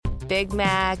Big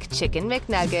Mac, Chicken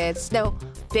McNuggets, no,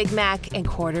 Big Mac and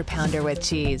Quarter Pounder with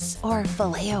cheese, or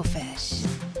Filet-O-Fish.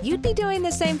 You'd be doing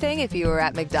the same thing if you were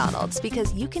at McDonald's,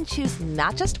 because you can choose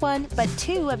not just one, but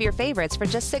two of your favorites for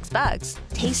just $6.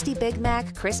 Tasty Big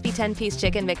Mac, crispy 10-piece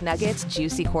Chicken McNuggets,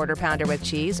 juicy Quarter Pounder with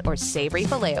cheese, or savory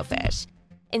Filet-O-Fish.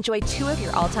 Enjoy two of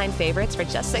your all-time favorites for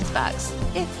just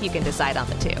 $6, if you can decide on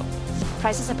the two.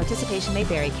 Prices and participation may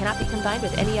vary. Cannot be combined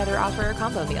with any other offer or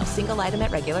combo meal. Single item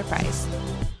at regular price.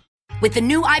 With the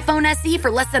new iPhone SE for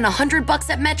less than $100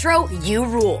 at Metro, you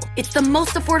rule. It's the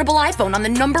most affordable iPhone on the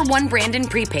 #1 brand in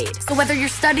prepaid. So whether you're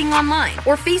studying online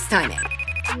or FaceTiming.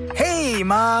 Hey,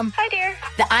 Mom. Hi, dear.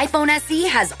 The iPhone SE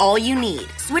has all you need.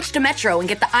 Switch to Metro and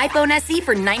get the iPhone SE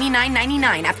for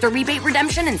 $99.99 after rebate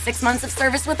redemption and 6 months of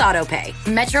service with AutoPay.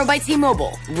 Metro by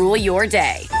T-Mobile. Rule your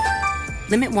day.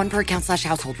 Limit 1 per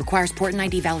account/household. Requires port and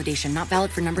ID validation. Not valid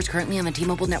for numbers currently on the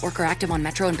T-Mobile network or active on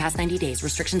Metro in past 90 days.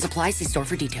 Restrictions apply. See store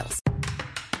for details.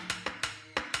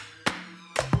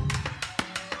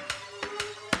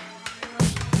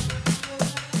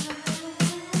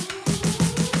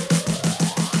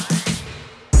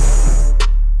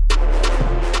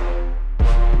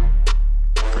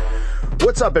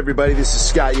 What's up, everybody? This is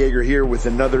Scott Yeager here with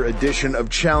another edition of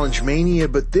Challenge Mania,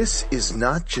 but this is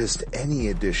not just any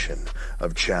edition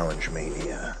of Challenge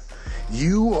Mania.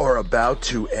 You are about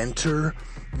to enter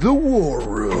the War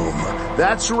Room.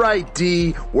 That's right,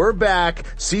 D. We're back,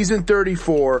 season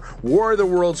 34, War of the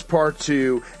Worlds Part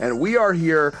 2, and we are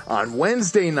here on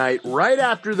Wednesday night, right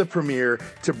after the premiere,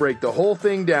 to break the whole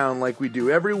thing down like we do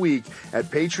every week at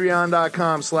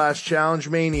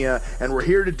patreon.com/challengemania, and we're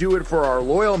here to do it for our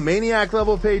loyal Maniac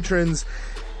level patrons,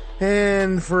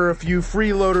 and for a few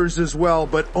freeloaders as well,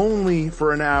 but only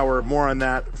for an hour. More on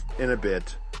that in a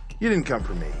bit. You didn't come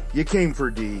for me. You came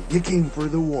for D. You came for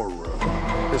the War Room.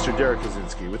 Mr. Derek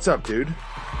Kaczynski, what's up, dude?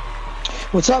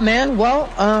 What's up, man? Well,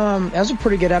 that was a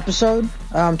pretty good episode.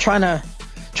 I'm trying to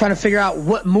figure out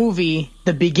what movie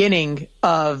the beginning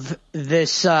of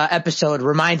this episode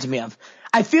reminds me of.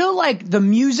 I feel like the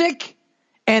music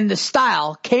and the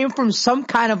style came from some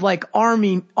kind of like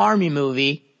army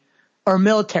movie or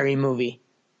military movie.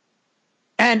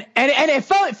 And it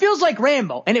feels like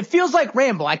Rambo. And it feels like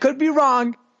Rambo. I could be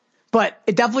wrong, but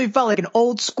it definitely felt like an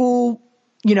old school,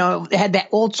 you know, it had that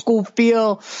old school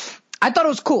feel. I thought it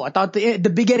was cool. I thought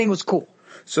the beginning was cool.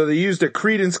 So they used a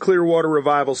Creedence Clearwater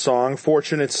Revival song,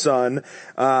 Fortunate Son,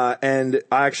 and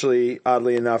I actually,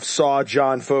 oddly enough, saw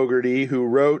John Fogerty, who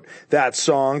wrote that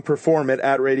song, perform it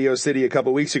at Radio City a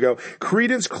couple weeks ago.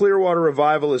 Creedence Clearwater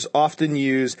Revival is often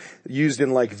used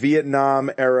in like Vietnam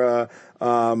era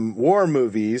war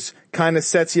movies, kind of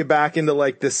sets you back into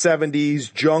like the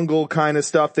 70s jungle kind of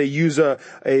stuff. They use a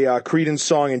Creedence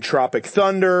song in Tropic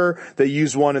Thunder. They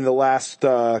use one in the last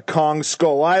Kong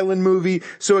Skull Island movie.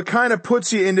 So it kind of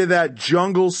puts you into that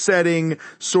jungle setting,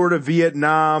 sort of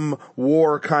Vietnam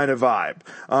War kind of vibe.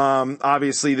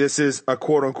 Obviously this is a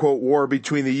quote unquote war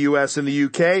between the US and the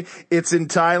UK. It's in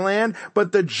Thailand,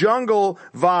 but the jungle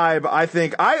vibe, I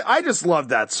think, I just love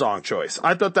that song choice.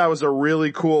 I thought that was a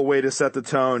really cool way to set the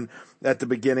tone at the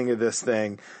beginning of this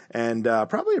thing, and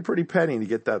probably a pretty penny to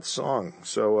get that song.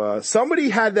 So somebody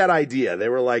had that idea. They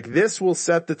were like, this will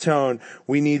set the tone.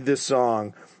 We need this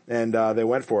song. And they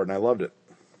went for it, and I loved it.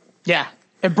 Yeah.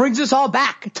 It brings us all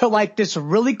back to like this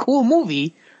really cool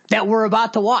movie that we're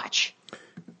about to watch.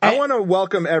 I want to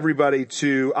welcome everybody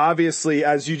to, obviously,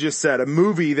 as you just said, a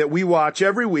movie that we watch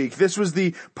every week. This was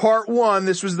the part 1.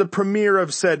 This was the premiere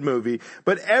of said movie.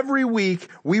 But every week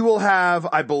we will have,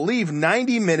 I believe,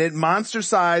 90-minute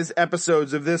monster-sized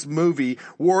episodes of this movie,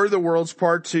 War of the Worlds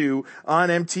Part 2, on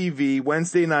MTV,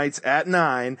 Wednesday nights at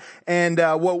 9. And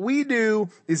what we do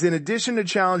is, in addition to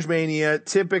Challenge Mania,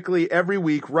 typically every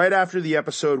week, right after the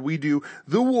episode, we do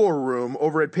The War Room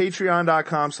over at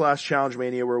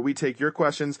patreon.com/challengemania, where we take your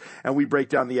questions and we break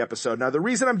down the episode. Now, the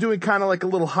reason I'm doing kind of like a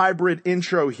little hybrid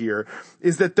intro here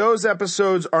is that those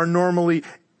episodes are normally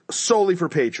solely for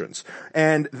patrons.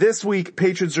 And this week,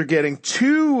 patrons are getting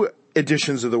 2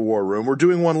 editions of the War Room. We're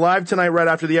doing one live tonight right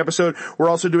after the episode. We're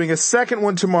also doing a second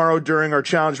one tomorrow during our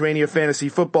Challenge Mania Fantasy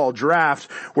Football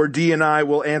Draft, where D and I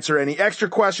will answer any extra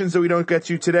questions that we don't get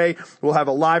to today. We'll have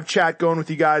a live chat going with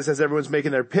you guys as everyone's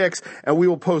making their picks, and we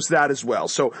will post that as well.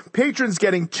 So patrons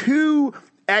getting 2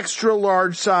 extra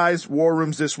large sized War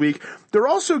Rooms this week. they're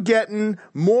also getting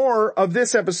more of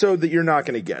this episode that you're not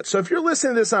going to get. So if you're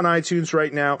listening to this on iTunes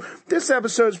right now, this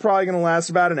episode is probably going to last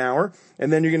about an hour,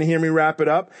 and then you're going to hear me wrap it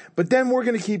up. But then we're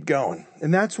going to keep going.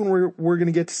 And that's when we're going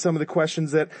to get to some of the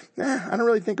questions that I don't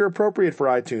really think are appropriate for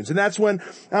iTunes. And that's when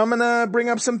I'm going to bring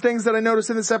up some things that I noticed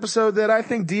in this episode that I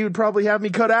think D would probably have me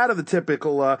cut out of the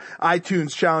typical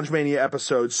iTunes Challenge Mania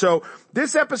episode. So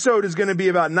this episode is going to be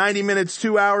about 90 minutes,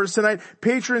 2 hours tonight.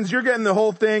 Patrons, you're getting the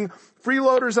whole thing.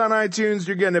 Freeloaders on iTunes,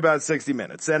 you're getting about 60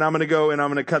 minutes. And I'm going to go and I'm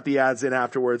going to cut the ads in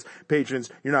afterwards. Patrons,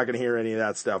 you're not going to hear any of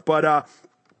that stuff. But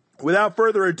without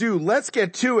further ado, let's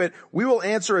get to it. We will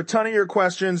answer a ton of your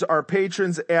questions. Our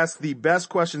patrons ask the best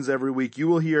questions every week. You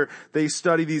will hear they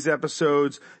study these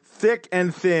episodes thick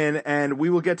and thin, and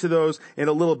we will get to those in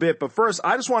a little bit. But first,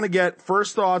 I just want to get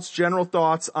first thoughts, general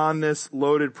thoughts on this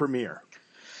loaded premiere.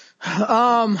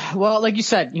 Well, like you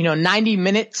said,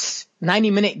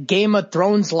 90-minute Game of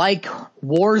Thrones like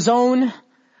war zone.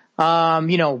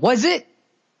 Was it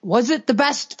the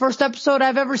best first episode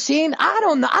I've ever seen? I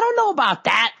don't know about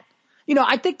that.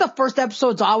 I think the first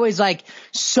episode's always like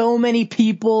so many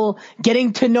people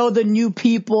getting to know the new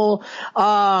people.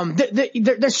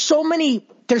 There's so many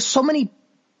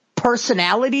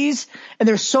personalities and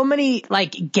there's so many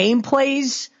like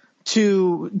gameplays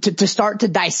to start to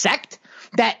dissect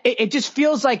that it just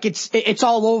feels like it's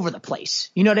all over the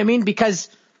place. You know what I mean? Because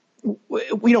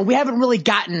we haven't really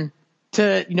gotten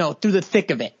to, through the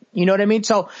thick of it. You know what I mean?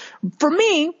 So for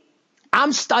me,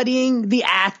 I'm studying the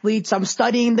athletes. I'm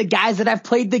studying the guys that I've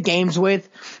played the games with.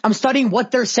 I'm studying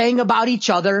what they're saying about each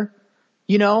other.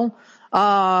 Jordan's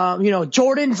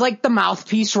like the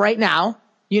mouthpiece right now.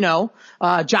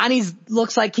 Johnny's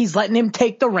looks like he's letting him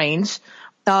take the reins.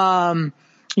 The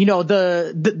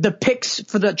picks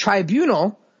for the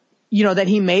tribunal, that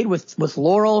he made with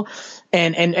Laurel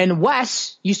and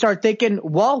Wes, you start thinking,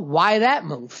 well, why that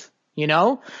move?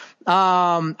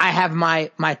 I have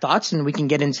my thoughts and we can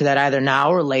get into that either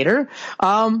now or later.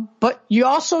 But you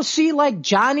also see like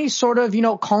Johnny sort of,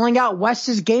 calling out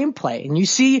Wes's gameplay, and you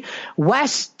see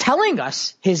Wes telling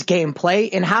us his gameplay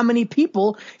and how many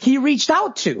people he reached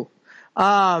out to,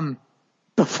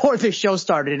 before the show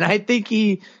started. And I think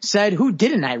he said, who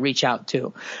didn't I reach out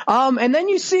to? And then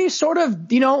you see sort of,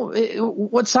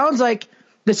 what sounds like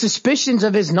the suspicions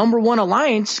of his number one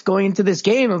alliance going into this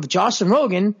game of Josh and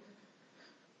Rogan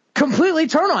completely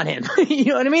turn on him. You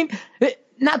know what I mean?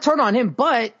 Not turn on him,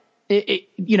 but they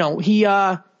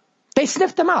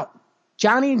sniffed him out.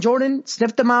 Johnny and Jordan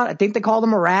sniffed him out. I think they called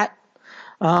him a rat.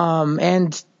 That's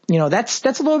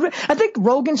a little bit, I think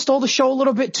Rogan stole the show a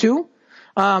little bit too.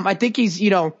 I think he's,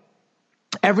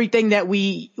 everything that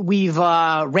we've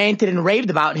ranted and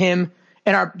raved about him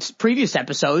in our previous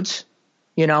episodes.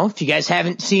 If you guys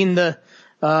haven't seen the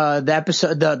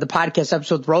episode, the podcast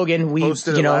episode with Rogan, we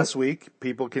posted it last week.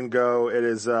 People can go. It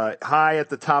is high at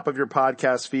the top of your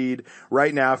podcast feed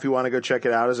right now. If you want to go check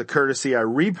it out as a courtesy, I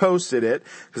reposted it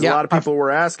because a lot of people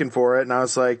were asking for it, and I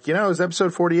was like, it's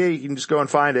episode 48. You can just go and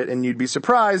find it, and you'd be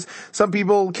surprised. Some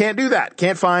people can't do that,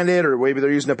 can't find it, or maybe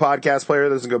they're using a podcast player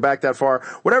that doesn't go back that far.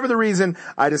 Whatever the reason,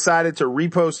 I decided to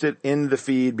repost it in the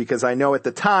feed because I know at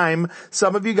the time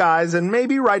some of you guys, and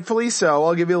maybe rightfully so,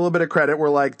 I'll give you a little bit of credit, were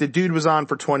like, the dude was on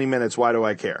for 20 minutes. Why do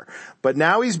I care? But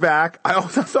now he's back. I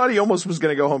thought he almost was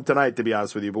going to go home tonight, to be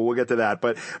honest with you, but we'll get to that.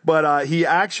 But he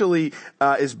actually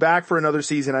is back for another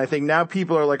season. I think now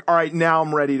people are like, all right, now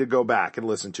I'm ready to go back and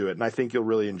listen to it. And I think you'll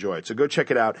really enjoy it. So go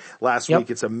check it out last week.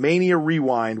 It's a Mania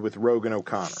Rewind with Rogan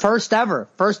O'Connor. First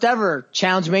ever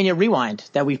Challenge Mania Rewind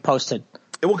that we've posted.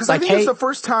 Well, because I think it's the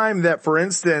first time that, for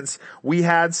instance, we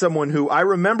had someone who I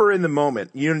remember in the moment,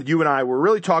 you and I were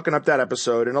really talking up that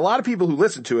episode, and a lot of people who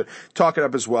listen to it talk it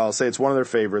up as well, say it's one of their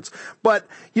favorites. But,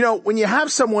 when you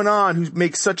have someone on who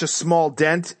makes such a small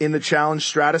dent in the challenge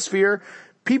stratosphere,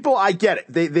 people, I get it.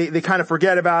 They kind of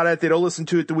forget about it. They don't listen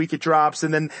to it the week it drops,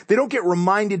 and then they don't get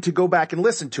reminded to go back and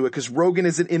listen to it because Rogan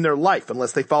isn't in their life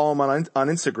unless they follow him on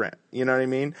Instagram. You know what I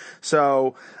mean?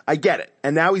 So I get it.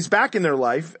 And now he's back in their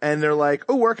life, and they're like,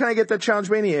 oh, where can I get that Challenge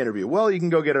Mania interview? Well, you can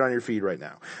go get it on your feed right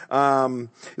now.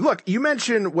 Look, you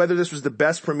mentioned whether this was the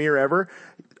best premiere ever.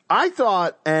 I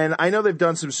thought, and I know they've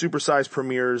done some supersized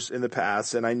premieres in the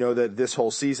past, and I know that this whole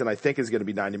season I think is going to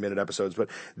be 90-minute episodes, but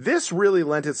this really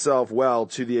lent itself well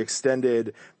to the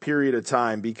extended period of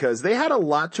time because they had a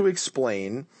lot to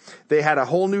explain. They had a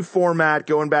whole new format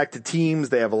going back to teams.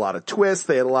 They have a lot of twists.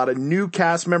 They had a lot of new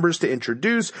cast members to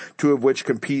introduce, two of which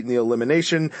compete in the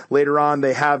elimination. Later on,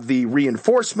 they have the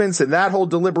reinforcements and that whole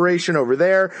deliberation over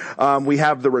there. We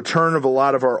have the return of a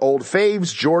lot of our old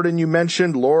faves. Jordan, you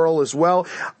mentioned, Laurel as well.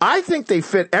 I think they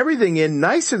fit everything in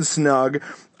nice and snug.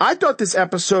 I thought this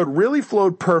episode really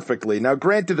flowed perfectly. Now,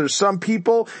 granted, there's some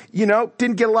people,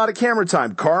 didn't get a lot of camera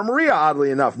time. Cara Maria,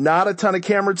 oddly enough, not a ton of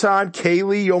camera time.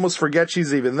 Kaylee, you almost forget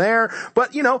she's even there.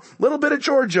 But, little bit of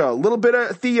Georgia, a little bit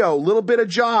of Theo, a little bit of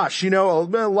Josh, a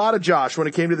lot of Josh when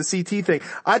it came to the CT thing.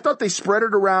 I thought they spread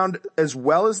it around as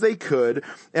well as they could,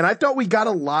 and I thought we got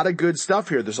a lot of good stuff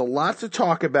here. There's a lot to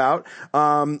talk about.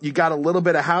 You got a little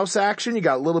bit of house action. You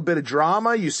got a little bit of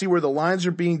drama. You see where the lines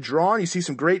are being drawn. You see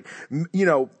some great,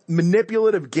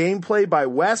 manipulative gameplay by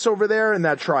Wes over there in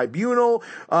that tribunal.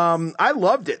 I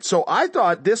loved it. So I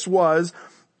thought this was,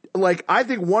 I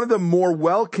think one of the more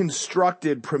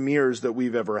well-constructed premieres that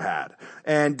we've ever had.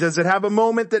 And does it have a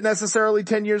moment that necessarily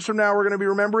 10 years from now we're going to be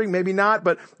remembering? Maybe not,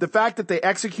 but the fact that they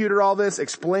executed all this,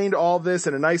 explained all this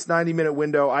in a nice 90-minute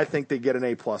window, I think they get an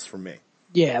A+ from me.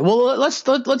 Yeah, well, let's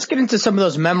get into some of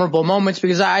those memorable moments,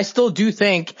 because I still do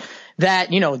think that,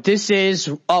 this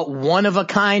is a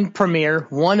one-of-a-kind premiere,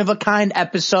 one-of-a-kind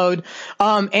episode.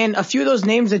 And a few of those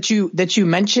names that you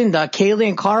mentioned, Kaylee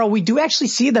and Carl, we do actually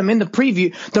see them in the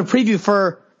preview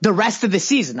for the rest of the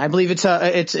season. I believe it's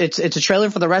a trailer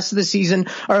for the rest of the season,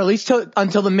 or at least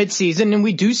until the midseason. And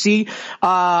we do see,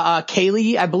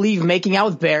 Kaylee, I believe, making out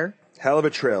with Bear. Hell of a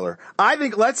trailer. I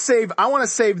think I want to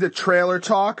save the trailer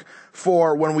talk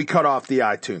for when we cut off the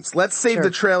iTunes. Let's save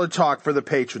the trailer talk for the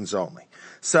patrons only.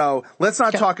 So let's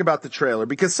not talk about the trailer,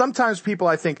 because sometimes people,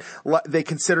 I think, they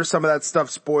consider some of that stuff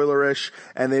spoilerish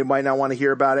and they might not want to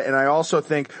hear about it. And I also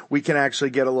think we can actually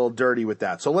get a little dirty with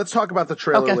that. So let's talk about the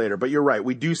trailer later. But you're right.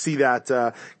 We do see that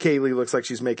Kaylee looks like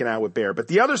she's making out with Bear. But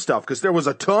the other stuff, because there was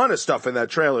a ton of stuff in that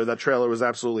trailer was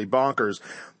absolutely bonkers.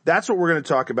 That's what we're going to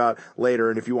talk about later.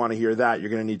 And if you want to hear that,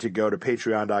 you're going to need to go to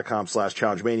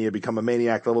patreon.com/ChallengeMania, become a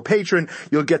Maniac level patron.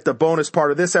 You'll get the bonus part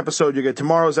of this episode. You'll get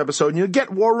tomorrow's episode, and you'll get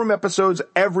War Room episodes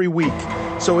every week.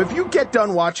 So if you get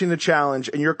done watching the challenge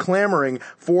and you're clamoring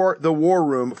for the War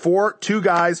Room, for two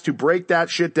guys to break that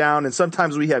shit down, and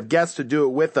sometimes we have guests to do it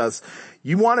with us,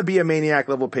 you want to be a Maniac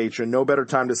level patron, no better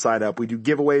time to sign up. We do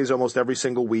giveaways almost every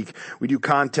single week. We do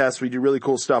contests. We do really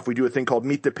cool stuff. We do a thing called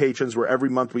Meet the Patrons, where every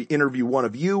month we interview one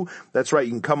of you. That's right. You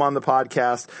can come on the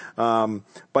podcast.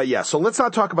 But yeah, so let's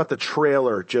not talk about the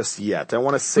trailer just yet. I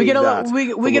want to say we get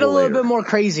a little bit more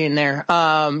crazy in there.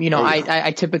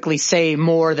 I typically say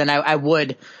more than I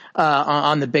would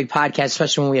on the big podcast,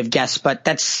 especially when we have guests, but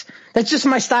that's just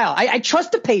my style. I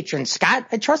trust the patrons, Scott.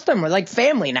 I trust them. We're like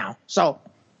family now. So.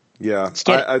 Yeah,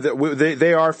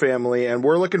 they are family, and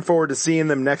we're looking forward to seeing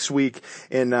them next week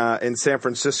in San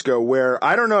Francisco, where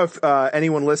I don't know if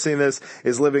anyone listening to this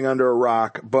is living under a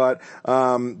rock, but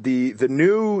the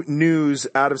new news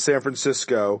out of San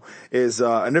Francisco is,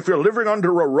 and if you're living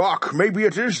under a rock, maybe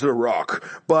it is the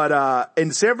Rock, but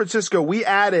in San Francisco we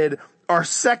added our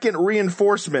second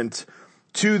reinforcement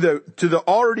to the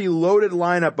already loaded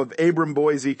lineup of Abram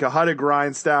Boise, Kahutta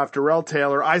Grindstaff, Darrell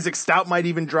Taylor, Isaac Stout might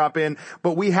even drop in,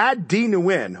 but we had D.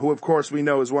 Nguyen, who of course we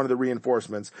know is one of the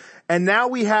reinforcements, and now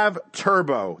we have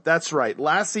Turbo. That's right,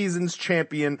 last season's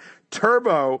champion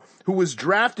Turbo, who was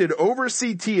drafted over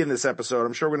CT in this episode.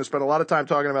 I'm sure we're going to spend a lot of time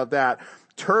talking about that.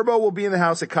 Turbo will be in the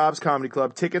house at Cobb's Comedy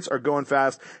Club. Tickets are going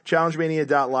fast.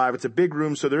 ChallengeMania.live. It's a big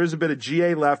room, so there is a bit of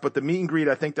GA left, but the meet and greet,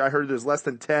 I think I heard there's less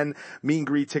than 10 meet and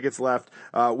greet tickets left.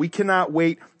 We cannot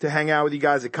wait to hang out with you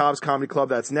guys at Cobb's Comedy Club.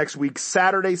 That's next week,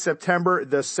 Saturday, September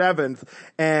the 7th.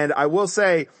 And I will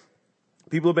say,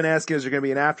 people have been asking, is there going to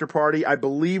be an after party? I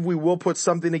believe we will put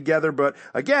something together, but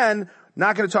again,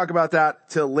 not going to talk about that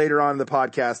till later on in the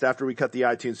podcast after we cut the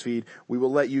iTunes feed. We will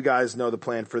let you guys know the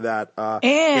plan for that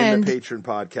in the Patreon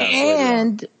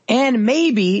podcast. And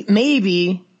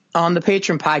maybe on the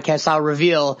Patreon podcast, I'll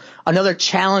reveal another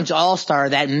Challenge All-Star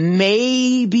that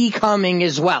may be coming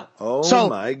as well. Oh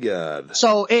my God.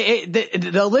 So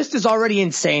the list is already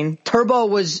insane.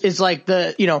 Turbo is like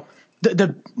the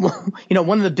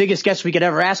one of the biggest guests we could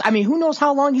ever ask. I mean, who knows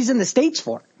how long he's in the States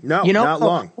for? No, not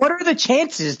long. What are the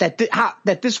chances that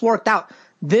this worked out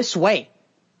this way?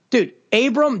 Dude,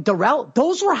 Abram, Darrell,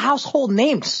 those were household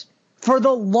names for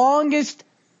the longest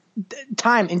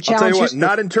time in Challenge. I'll tell you what,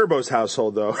 not in Turbo's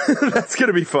household though. That's going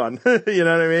to be fun. You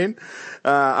know what I mean?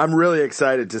 I'm really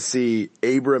excited to see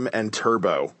Abram and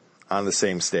Turbo on the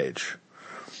same stage.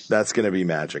 That's going to be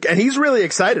magic. And he's really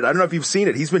excited. I don't know if you've seen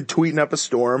it. He's been tweeting up a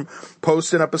storm,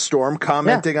 posting up a storm,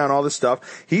 commenting on all this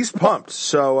stuff. He's pumped.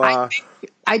 So,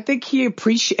 I think he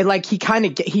appreciates,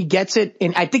 he gets it.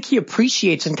 And I think he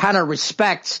appreciates and kind of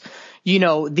respects,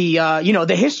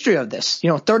 the history of this,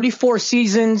 34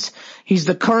 seasons. He's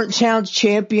the current challenge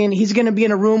champion. He's going to be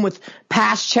in a room with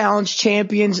past challenge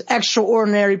champions,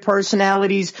 extraordinary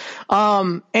personalities.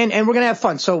 And we're going to have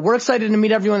fun. So we're excited to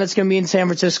meet everyone that's going to be in San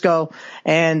Francisco.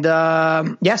 And,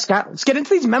 Scott, let's get into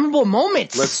these memorable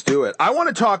moments. Let's do it. I want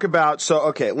to talk about,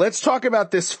 let's talk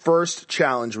about this first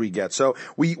challenge we get. So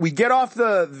we get off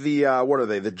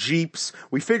the Jeeps.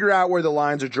 We figure out where the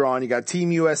lines are drawn. You got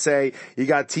Team USA, you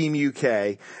got Team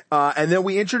UK. And then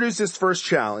we introduce this first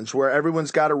challenge where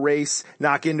everyone's got to race,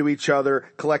 knock into each other,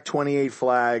 collect 28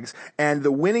 flags, and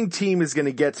the winning team is going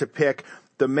to get to pick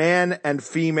the man and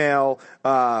female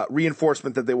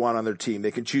reinforcement that they want on their team.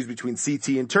 They can choose between CT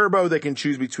and Turbo. They can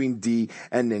choose between D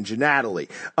and Ninja Natalie.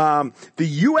 The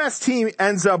U.S. team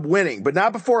ends up winning, but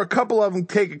not before a couple of them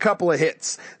take a couple of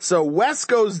hits. So Wes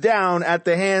goes down at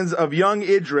the hands of young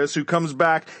Idris, who comes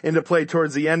back into play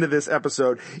towards the end of this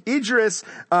episode. Idris,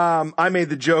 I made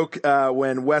the joke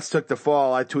when Wes took the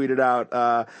fall. I tweeted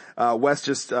out Wes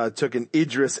just took an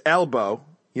Idris elbow.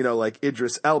 Like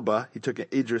Idris Elba. He took an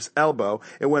Idris elbow.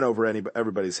 It went over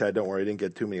everybody's head. Don't worry, it didn't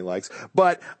get too many likes.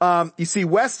 But you see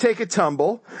Wes take a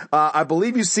tumble. I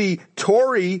believe you see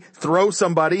Tori throw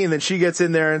somebody, and then she gets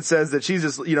in there and says that she's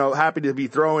just, happy to be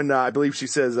throwing, I believe she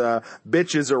says,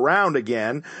 bitches around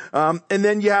again. And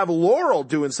then you have Laurel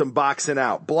doing some boxing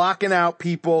out, blocking out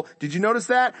people. Did you notice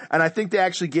that? And I think they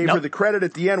actually gave her the credit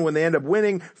at the end when they end up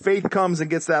winning. Faith comes and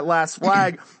gets that last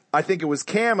flag. I think it was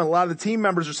Cam, and a lot of the team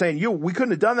members are saying, we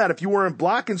couldn't have done that if you weren't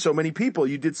blocking so many people.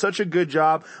 You did such a good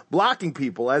job blocking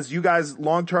people. As you guys,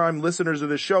 long-term listeners of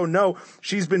the show, know,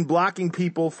 she's been blocking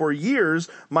people for years,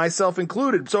 myself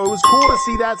included. So it was cool to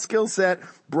see that skill set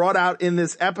brought out in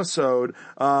this episode,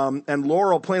 and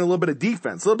Laurel playing a little bit of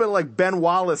defense, a little bit like Ben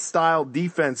Wallace-style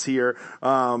defense here,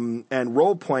 and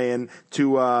role-playing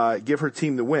to give her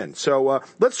team the win. So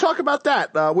let's talk about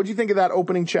that. What do you think of that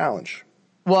opening challenge?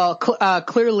 Well,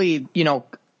 clearly,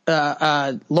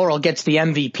 Laurel gets the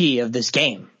MVP of this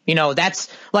game.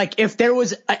 That's like, if there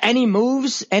was any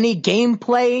moves, any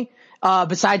gameplay,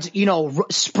 besides,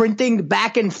 sprinting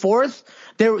back and forth,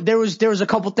 there was a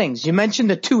couple things. You mentioned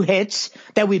the 2 hits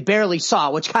that we barely saw,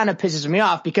 which kind of pisses me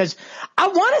off because I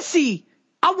want to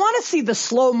see the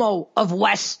slow-mo of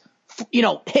Wes,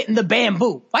 hitting the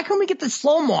bamboo. Why can't we get the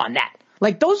slow-mo on that?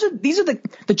 Like, these are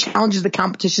the challenges, the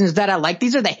competitions that I like.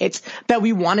 These are the hits that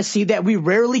we want to see that we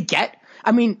rarely get.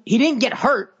 I mean, he didn't get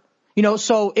hurt,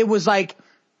 so it was like,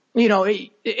 I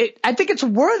think it's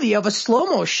worthy of a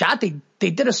slow-mo shot.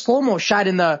 They did a slow-mo shot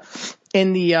in the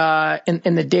damn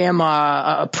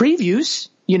previews,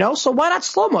 so why not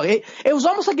slow-mo? It was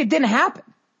almost like it didn't happen.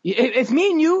 If me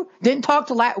and you didn't talk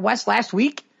to Wes last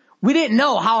week, we didn't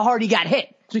know how hard he got hit.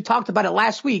 So we talked about it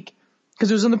last week because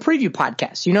it was in the preview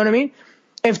podcast. You know what I mean?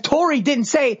 If Tori didn't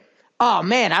say, "Oh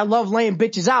man, I love laying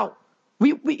bitches out,"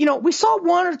 we saw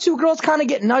 1 or 2 girls kind of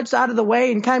get nudged out of the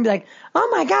way and kind of be like, "Oh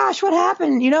my gosh, what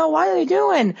happened? Why are they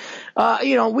doing?"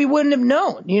 We wouldn't have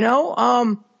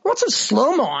known. What's a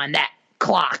slow-mo on that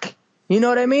clock? You know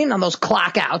what I mean? On those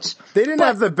clock outs. They didn't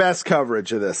have the best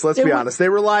coverage of this. Let's be honest. They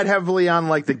relied heavily on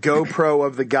the GoPro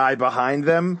of the guy behind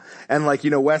them. And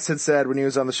Wes had said when he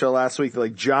was on the show last week,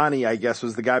 Johnny, I guess,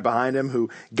 was the guy behind him who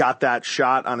got that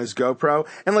shot on his GoPro.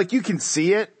 And you can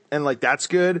see it and that's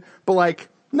good. But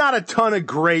not a ton of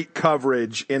great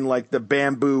coverage in the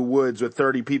bamboo woods with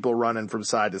 30 people running from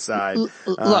side to side.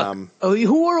 Look,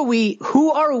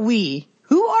 who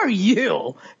are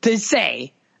you to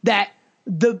say that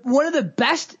one of the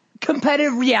best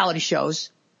competitive reality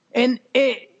shows in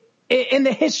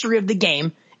the history of the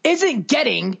game isn't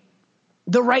getting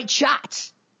the right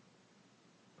shots?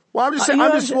 Well, I'm just saying.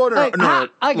 I'm just wondering. How?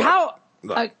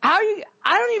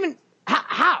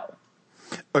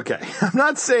 Okay, I'm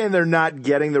not saying they're not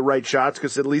getting the right shots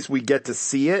because at least we get to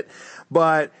see it.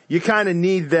 But you kind of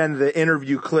need then the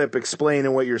interview clip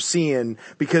explaining what you're seeing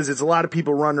because it's a lot of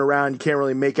people running around. You can't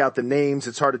really make out the names.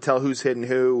 It's hard to tell who's hitting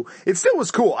who. It still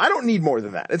was cool. I don't need more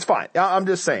than that. It's fine. I'm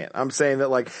just saying. I'm saying that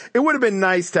it would have been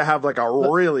nice to have a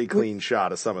really clean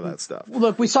shot of some of that stuff.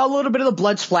 Look, we saw a little bit of the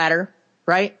blood splatter,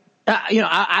 right?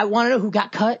 I want to know who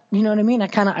got cut. You know what I mean? I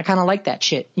kind of like that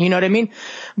shit. You know what I mean?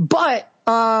 But,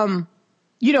 I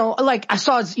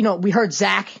saw, we heard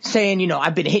Zach saying,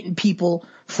 I've been hitting people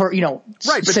for, right.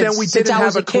 But then we didn't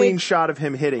have a clean shot of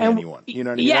him hitting anyone. You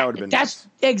know what I mean? Yeah, that would have been nice.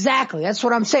 Exactly. That's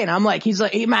what I'm saying. I'm like, he's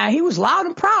like, man, he was loud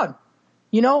and proud.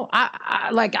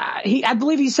 I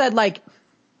believe he said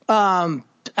I've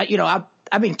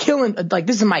been killing,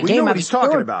 this is my game. You know what he's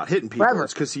talking about, hitting people.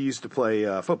 It's because he used to play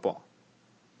football.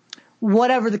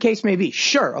 whatever the case may be.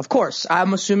 Sure, of course.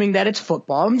 I'm assuming that it's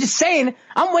football. I'm just saying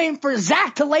I'm waiting for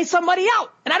Zach to lay somebody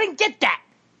out, and I didn't get that.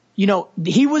 You know,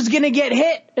 he was going to get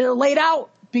hit or laid out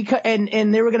because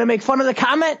and they were going to make fun of the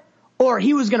comment, or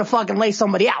he was going to fucking lay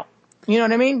somebody out. You know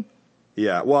what I mean?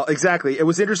 Yeah, well, exactly. It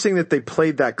was interesting that they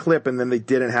played that clip and then they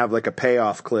didn't have like a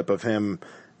payoff clip of him.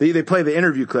 They play the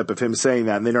interview clip of him saying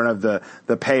that, and they don't have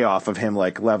the payoff of him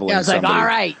like leveling. Yeah, I was somebody. like, all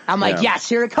right. I'm like, yes,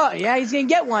 here it comes. Yeah, he's going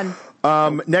to get one.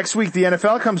 Next week, the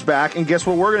NFL comes back, and guess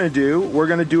what we're going to do? We're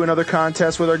going to do another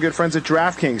contest with our good friends at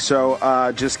DraftKings.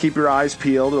 So just keep your eyes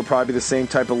peeled. It'll probably be the same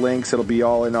type of links. It'll be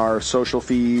all in our social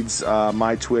feeds,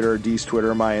 my Twitter, D's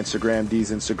Twitter, my Instagram,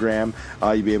 D's Instagram.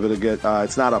 You'll be able to get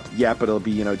it's not up yet, but it'll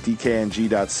be,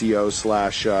 dkng.co/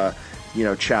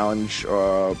 challenge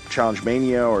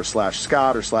mania or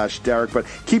 /Scott or /Derek, but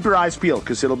keep your eyes peeled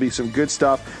because it'll be some good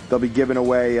stuff. They'll be giving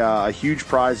away a huge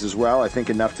prize as well. I think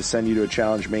enough to send you to a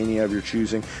challenge mania of your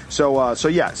choosing. So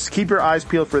yes, keep your eyes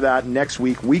peeled for that next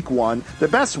week, week 1, the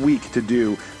best week to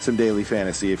do some daily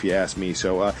fantasy if you ask me.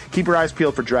 So keep your eyes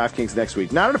peeled for DraftKings next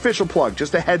week. Not an official plug,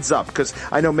 just a heads up, because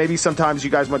I know maybe sometimes you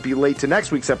guys might be late to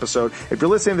next week's episode. If you're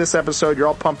listening to this episode, you're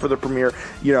all pumped for the premiere.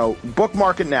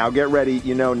 Bookmark it now. Get ready.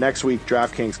 Next week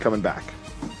DraftKings coming back.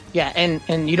 Yeah,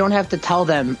 and you don't have to tell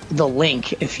them the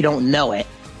link if you don't know it,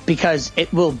 because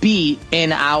it will be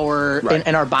in our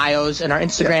in our bios, in our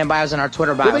Instagram bios, and our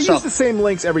Twitter bios. Well, they use the same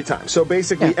links every time. So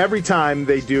basically, every time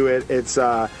they do it, it's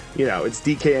it's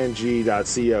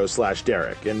dkng.co/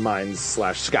 Derek, and mine's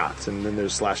 /Scott, and then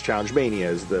there's /Challenge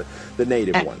Mania is the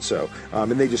native one. So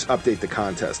and they just update the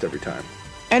contest every time.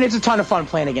 And it's a ton of fun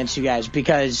playing against you guys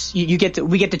because we get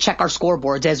to check our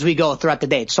scoreboards as we go throughout the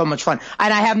day. It's so much fun.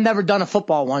 And I have never done a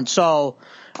football one. So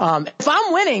if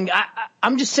I'm winning,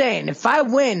 I'm just saying, if I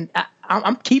win,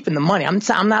 I'm keeping the money. I'm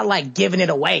not like giving it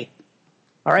away.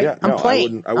 All right, I'm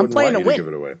playing. I wouldn't playing want to you to give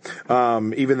it away.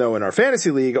 Even though in our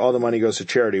fantasy league, all the money goes to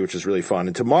charity, which is really fun.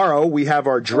 And tomorrow we have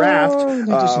our draft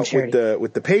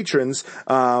with the patrons.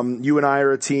 You and I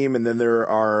are a team, and then there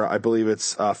are, I believe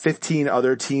it's 15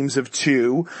 other teams of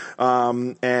 2.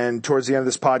 And towards the end of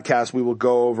this podcast, we will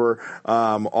go over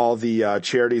all the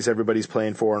charities everybody's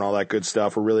playing for and all that good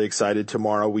stuff. We're really excited.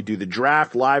 Tomorrow we do the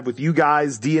draft live with you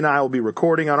guys. D and I will be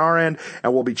recording on our end,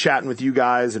 and we'll be chatting with you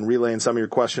guys and relaying some of your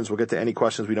questions. We'll get to any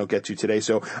questions we don't get to today.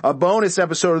 So a bonus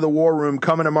episode of the War Room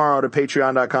coming tomorrow to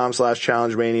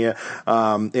patreon.com/Challenge Mania,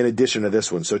 in addition to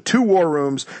this one. So 2 War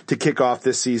Rooms to kick off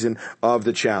this season of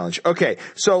the challenge. Okay,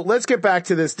 so let's get back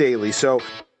to this daily. So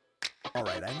all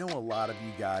right, I know a lot of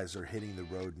you guys are hitting the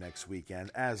road next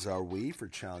weekend, as are we, for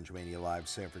Challenge Mania Live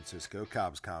San Francisco,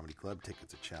 Cobb's Comedy Club.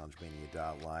 Tickets at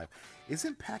challengemania.live.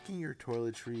 Isn't packing your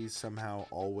toiletries somehow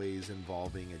always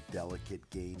involving a delicate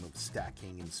game of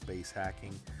stacking and space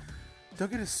hacking? Don't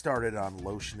get us started on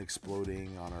lotion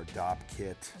exploding on our DOP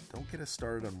kit. Don't get us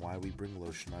started on why we bring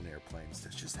lotion on airplanes.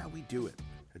 That's just how we do it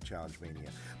at Challenge Mania.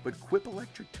 But Quip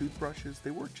electric toothbrushes,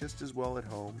 they work just as well at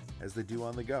home as they do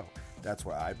on the go. That's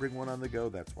why I bring one on the go.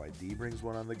 That's why Dee brings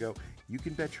one on the go. You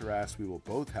can bet your ass we will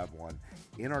both have one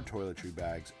in our toiletry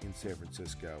bags in San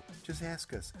Francisco. Just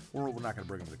ask us. We're not going to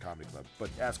bring them to the comedy club, but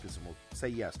ask us and we'll say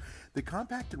yes. The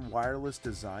compact and wireless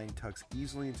design tucks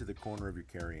easily into the corner of your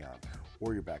carry-on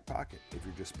or your back pocket if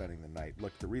you're just spending the night.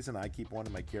 Look, the reason I keep one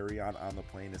in my carry-on on the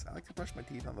plane is I like to brush my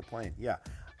teeth on the plane. Yeah,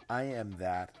 I am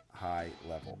that high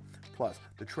level. Plus,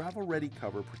 the travel-ready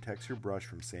cover protects your brush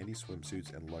from sandy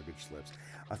swimsuits and luggage slips.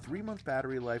 A 3-month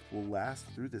battery life will last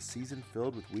through the season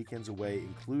filled with weekends away,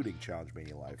 including Challenge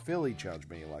Mania Live Philly, Challenge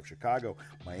Mania Live Chicago,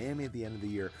 Miami at the end of the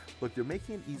year. Look, they're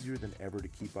making it easier than ever to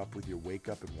keep up with your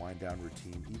wake-up and wind-down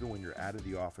routine, even when you're out of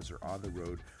the office or on the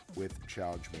road with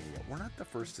Challenge Mania. We're not the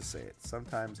first to say it.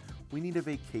 Sometimes we need a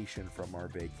vacation from our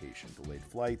vacation. Delayed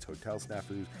flights, hotel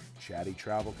snafus, chatty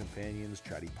travel companions,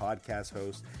 chatty podcast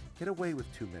hosts. Get away with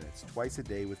 2 minutes, twice a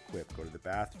day with Quip. Go to the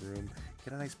bathroom,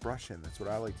 get a nice brush in. That's what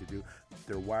I like to do.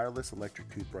 Their wireless electric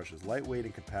toothbrush is lightweight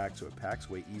and compact, so it packs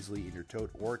away easily in your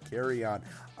tote or carry-on.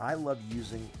 I love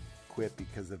using Quip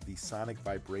because of the sonic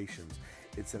vibrations.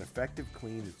 It's an effective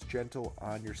clean. It's gentle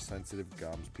on your sensitive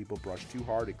gums. People brush too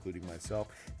hard, including myself.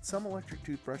 Some electric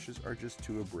toothbrushes are just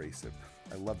too abrasive.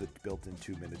 I love the built-in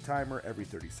 2-minute timer. Every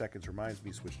 30 seconds reminds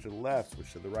me, switch to the left,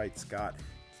 switch to the right. Scott,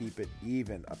 keep it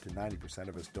even. Up to 90%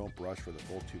 of us don't brush for the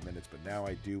full 2 minutes, but now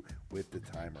I do with the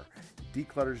timer. It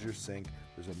declutters your sink.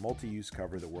 There's a multi-use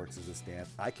cover that works as a stand.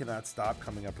 I cannot stop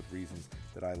coming up with reasons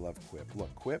that I love Quip.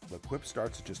 Look, Quip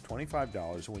starts at just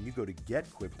 $25, and when you go to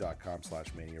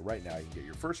getquip.com/mania right now, you can get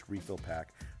your first refill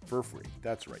pack for free.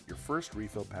 That's right, your first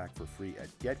refill pack for free at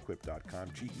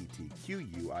getquip.com,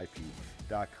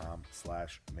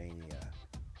 GETQUIP.com/mania.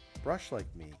 Brush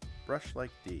like me, brush like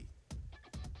D.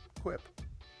 quip.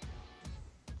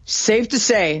 Safe to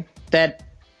say that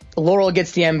Laurel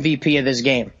gets the MVP of this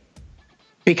game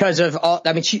because of all.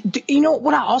 I mean, you know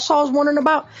what I also was wondering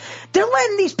about? They're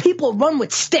letting these people run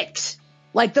with sticks,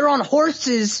 like they're on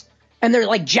horses and they're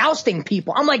like jousting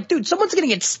people. I'm like, dude, someone's gonna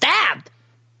get stabbed,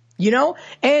 you know?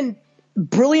 And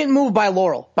brilliant move by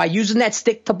Laurel by using that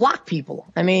stick to block people.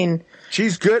 I mean,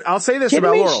 she's good. I'll say this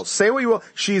about Laurel. Say what you will.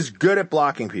 She's good at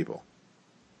blocking people.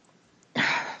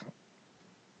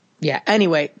 Yeah.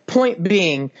 Anyway, point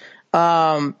being,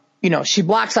 you know, she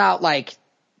blocks out like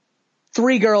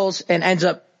 3 girls and ends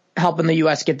up helping the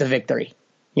U.S. get the victory.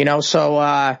 You know,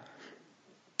 so,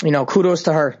 you know, kudos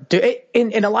to her.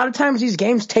 And a lot of times these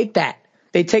games take that.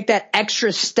 They take that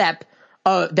extra step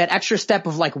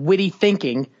of like witty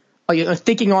thinking,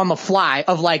 thinking on the fly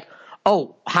of like,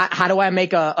 oh, how do I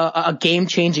make a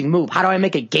game-changing move? How do I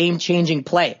make a game-changing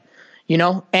play? You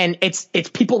know, and it's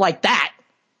people like that.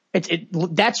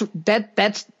 That's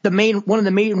one of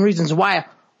the main reasons why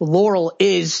Laurel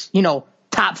is, you know,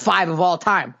 top 5 of all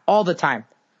time, all the time.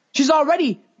 She's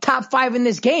already top 5 in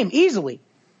this game easily.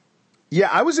 Yeah,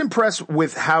 I was impressed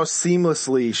with how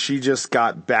seamlessly she just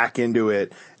got back into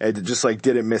it and just like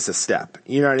didn't miss a step.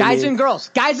 You know what I mean?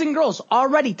 Guys and girls,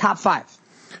 already top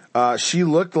 5. She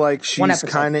looked like she's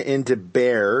kind of into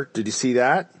Bear. Did you see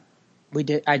that?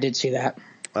 I did see that.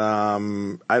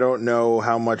 I don't know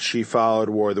how much she followed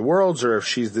War of the Worlds or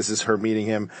if this is her meeting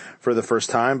him for the first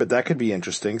time, but that could be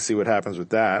interesting. See what happens with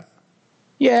that.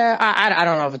 Yeah, I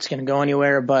don't know if it's going to go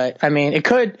anywhere, but I mean, it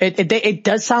could. It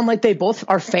does sound like they both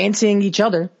are fancying each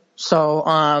other.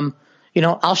 So, you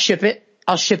know, I'll ship it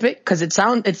because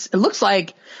it looks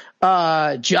like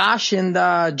Josh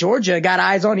and Georgia got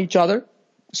eyes on each other.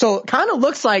 So it kind of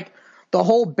looks like the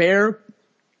whole Bear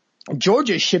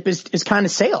Georgia ship is kind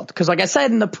of sailed. Because like I said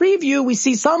in the preview, we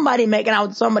see somebody making out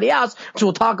with somebody else, which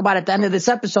we'll talk about at the end of this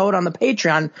episode on the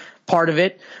Patreon part of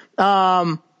it.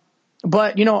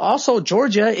 But, you know, also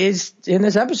Georgia is in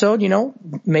this episode, you know,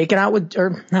 not making out with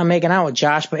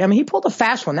Josh, but I mean, he pulled a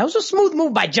fast one. That was a smooth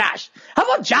move by Josh. How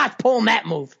about Josh pulling that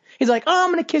move? He's like, oh,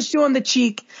 I'm going to kiss you on the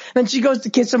cheek. Then she goes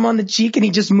to kiss him on the cheek and he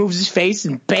just moves his face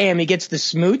and bam, he gets the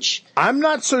smooch. I'm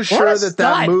not so sure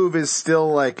that move is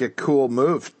still like a cool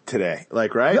move today.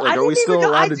 Like, right? Like, are we still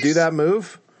allowed to do that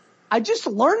move? I just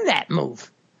learned that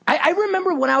move. I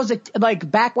remember when I was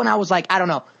back when I was like, I don't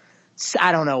know.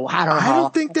 I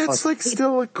don't think that's like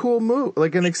still a cool move,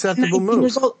 like an acceptable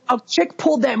move. A chick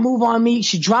pulled that move on me.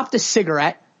 She dropped a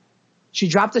cigarette.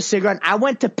 I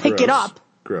went to pick it up.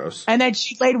 Gross. And then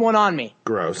she laid one on me.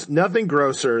 Gross. Nothing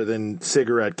grosser than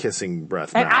cigarette kissing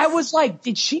breath. And mouth. I was like,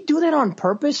 did she do that on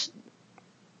purpose?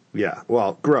 Yeah,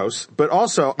 well, gross. But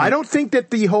also, I don't think that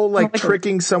the whole, like,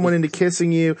 tricking someone into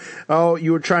kissing you, oh,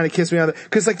 you were trying to kiss me on the...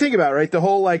 Because, like, think about it, right? The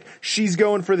whole, like, she's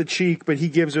going for the cheek, but he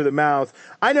gives her the mouth.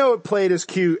 I know it played as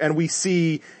cute, and we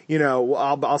see, you know,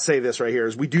 I'll say this right here,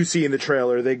 is we do see in the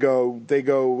trailer, they go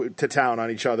to town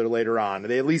on each other later on.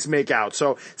 They at least make out.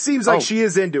 So, seems like she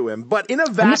is into him. But in a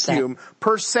vacuum,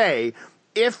 per se...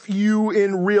 If you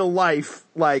in real life,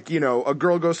 like, you know, a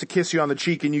girl goes to kiss you on the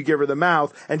cheek and you give her the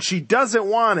mouth and she doesn't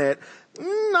want it,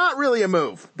 not really a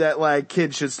move that, like,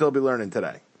 kids should still be learning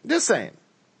today. Just saying.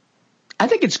 I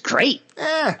think it's great.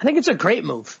 I think it's a great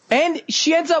move. And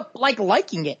she ends up, like,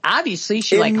 liking it. Obviously,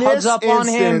 she, like, hugs up on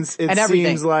him and everything. It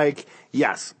seems like,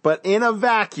 yes. But in a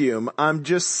vacuum, I'm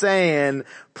just saying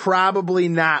probably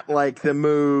not, like, the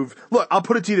move. Look, I'll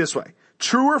put it to you this way.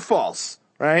 True or false,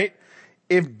 right?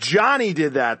 If Johnny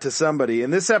did that to somebody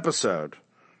in this episode,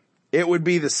 it would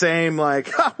be the same, like,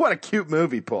 what a cute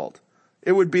move he pulled.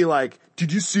 It would be like,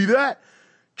 did you see that?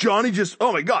 Johnny just,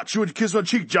 oh my God, she went to kiss my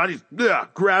cheek. Johnny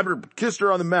grabbed her, kissed her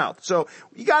on the mouth. So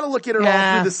you got to look at it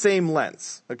all through the same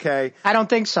lens, okay? I don't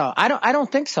think so. I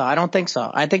don't think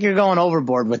so. I think you're going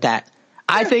overboard with that.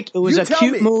 I think it was a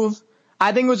cute move.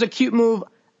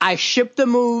 I shipped the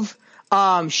move.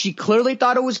 She clearly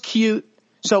thought it was cute.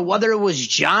 So whether it was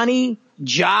Johnny,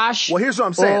 Josh, well, here's what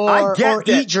I'm saying.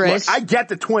 I get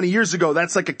that 20 years ago,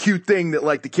 that's like a cute thing that,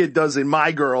 like, the kid does in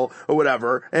My Girl or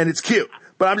whatever, and it's cute.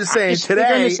 But I'm just saying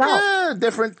today,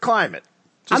 different climate.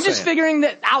 I'm just figuring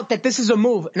out that this is a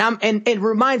move, and it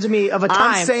reminds me of a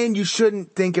time. I'm saying you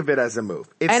shouldn't think of it as a move.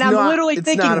 I'm literally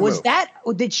thinking,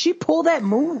 did she pull that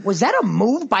move? Was that a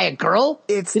move by a girl?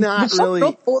 Did some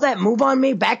girl pull that move on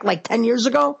me back like 10 years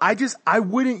ago? I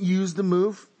wouldn't use the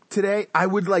move today. I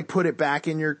would, like, put it back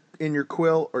in your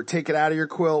quill or take it out of your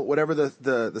quill, whatever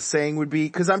the saying would be.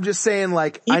 Cause I'm just saying,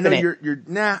 like, I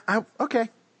know okay,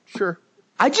 sure.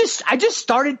 I just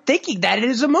started thinking that it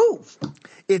is a move.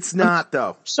 It's not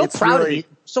though. So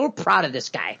proud of this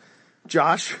guy.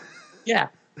 Josh? Yeah.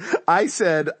 I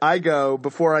said,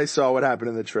 before I saw what happened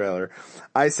in the trailer,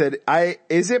 I said,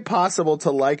 is it possible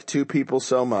to like two people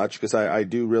so much? Cause I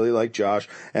do really like Josh.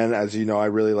 And as you know, I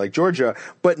really like Georgia,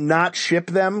 but not ship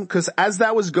them. Cause as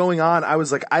that was going on, I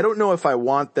was like, I don't know if I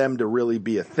want them to really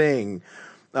be a thing.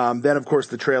 Then of course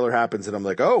the trailer happens and I'm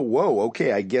like, oh, whoa,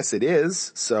 okay, I guess it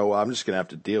is. So I'm just going to have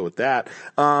to deal with that.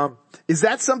 Is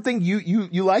that something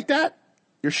you like that?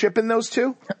 You're shipping those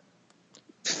two?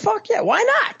 Fuck yeah. Why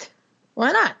not?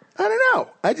 Why not? I don't know.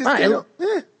 I just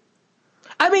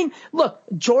I mean, look,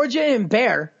 Georgia and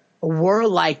Bear were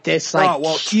like this,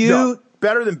 cute. No,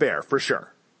 better than Bear for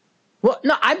sure. Well,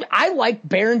 no, I like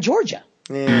Bear and Georgia.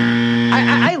 Yeah.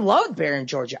 I loved Bear in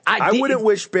Georgia. I wouldn't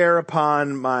wish Bear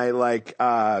upon my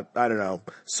I don't know,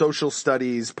 social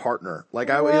studies partner.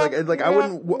 I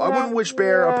wouldn't wish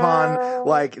Bear upon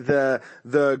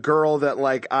the girl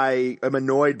that I am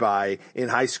annoyed by in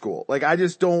high school. I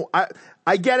just don't.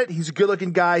 I get it. He's a good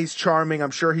looking guy. He's charming.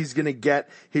 I'm sure he's gonna get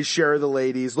his share of the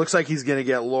ladies. Looks like he's gonna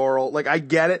get Laurel. I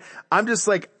get it. I'm just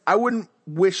I wouldn't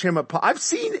wish him upon. I've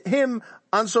seen him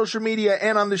on social media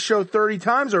and on the show 30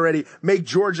 times already make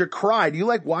Georgia cry. Do you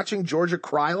like watching Georgia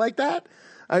cry like that?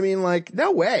 I mean,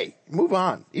 no way. Move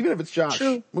on. Even if it's Josh,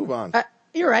 True. Move on.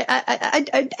 You're right.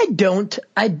 I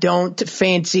don't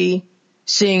fancy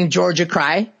seeing Georgia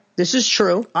cry. This is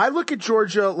true. I look at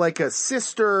Georgia like a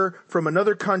sister from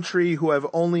another country who I've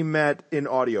only met in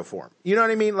audio form. You know what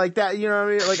I mean? Like that, you know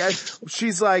what I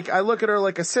mean? I look at her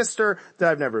like a sister that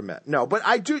I've never met. No, but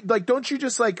I do, don't you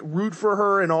just root for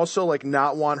her and also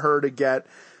not want her to get,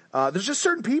 there's just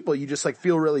certain people you just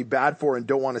feel really bad for and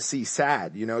don't want to see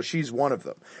sad. You know, she's one of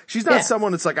them. She's not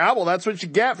someone that's well, that's what you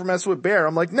get for messing with Bear.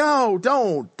 I'm like, no,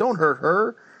 don't hurt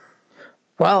her.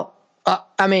 Well,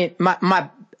 I mean, my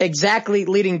exactly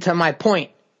leading to my point.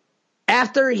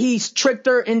 After he tricked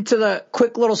her into the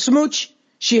quick little smooch,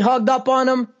 she hugged up on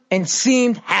him and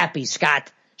seemed happy,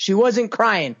 Scott. She wasn't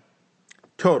crying.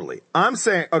 Totally. I'm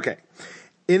saying, okay.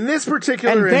 In this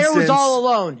particular instance. And Bear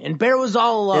was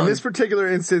all alone. In this particular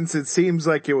instance, it seems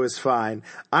like it was fine.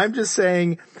 I'm just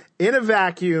saying, in a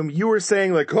vacuum, you were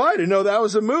saying I didn't know that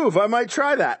was a move. I might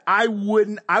try that. I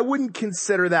wouldn't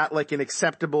consider that an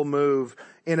acceptable move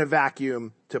in a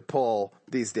vacuum to pull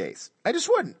these days. I just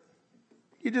wouldn't.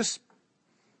 You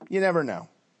never know.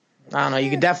 I don't know. You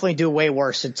could definitely do way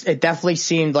worse. It definitely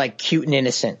seemed cute and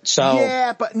innocent. So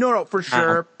yeah, but no, for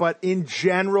sure. But in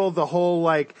general, the whole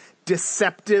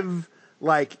deceptive,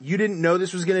 you didn't know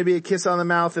this was going to be a kiss on the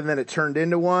mouth and then it turned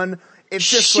into one. It's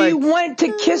just she went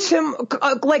to kiss him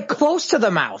close to the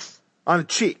mouth. On the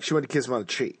cheek. She went to kiss him on the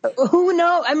cheek. Who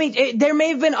knows? I mean, there may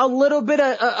have been a little bit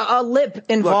of a lip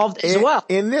involved as well.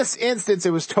 In this instance, it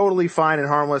was totally fine and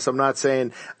harmless.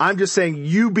 I'm just saying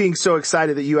you being so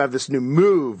excited that you have this new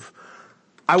move.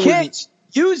 Kids,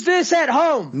 use this at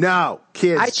home. No,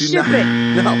 kids, do not.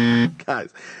 No,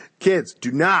 guys, kids,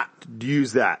 do not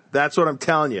use that. That's what I'm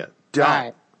telling you. Don't. All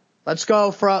right. Let's go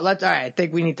all right. I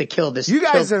think we need to kill this. You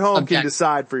guys at home can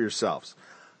decide for yourselves.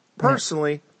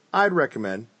 Personally, I'd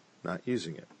recommend not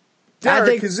using it.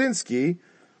 Derek Kaczynski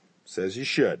says you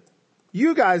should.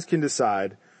 You guys can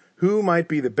decide who might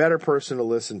be the better person to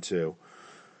listen to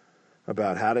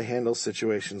about how to handle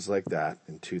situations like that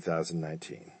in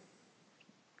 2019.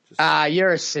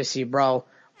 You're a sissy, bro.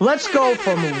 Let's go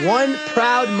from one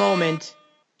proud moment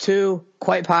to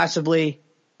quite possibly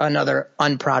another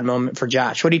unproud moment for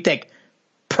Josh. What do you think?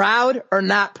 Proud or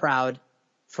not proud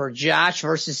for Josh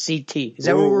versus CT? Is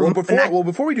that what we're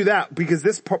before we do that, because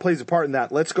this plays a part in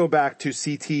that, let's go back to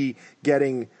CT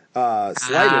getting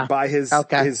slighted by his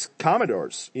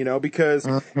Commodores, because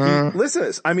listen to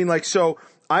this. I mean, so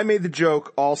I made the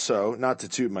joke also, not to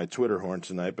toot my Twitter horn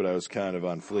tonight, but I was kind of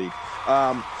on fleek.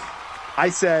 I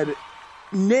said,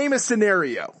 name a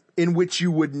scenario in which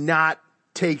you would not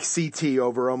take CT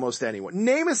over almost anyone.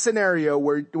 Name a scenario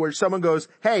where someone goes,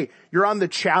 hey, you're on the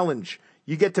challenge.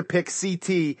 You get to pick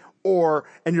CT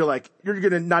and you're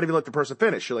going to not even let the person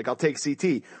finish. You're like, I'll take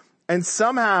CT. And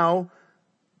somehow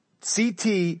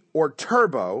CT or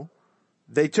Turbo,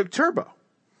 they took Turbo.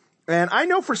 And I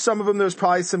know for some of them, there's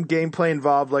probably some gameplay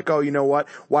involved, oh, you know what?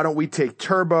 Why don't we take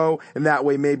Turbo? And that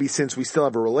way, maybe since we still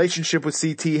have a relationship with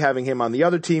CT, having him on the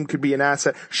other team could be an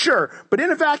asset. Sure. But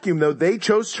in a vacuum, though, they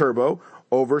chose Turbo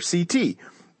over CT.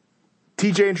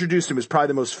 TJ introduced him as probably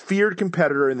the most feared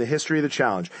competitor in the history of the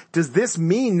challenge. Does this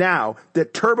mean now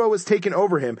that Turbo has taken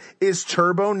over him? Is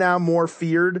Turbo now more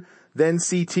feared than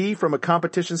CT from a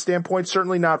competition standpoint?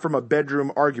 Certainly not from a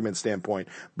bedroom argument standpoint.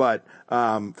 But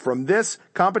from this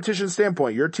competition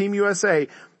standpoint, your Team USA,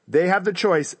 they have the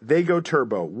choice. They go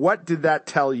Turbo. What did that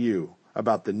tell you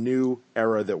about the new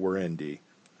era that we're in, D?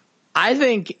 I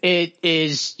think it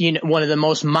is, one of the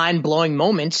most mind-blowing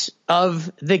moments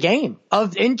of the game,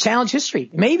 in challenge history.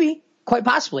 Maybe, quite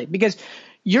possibly, because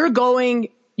you're going,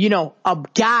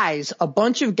 a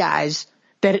bunch of guys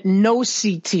that know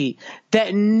CT,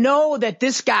 that know that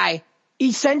this guy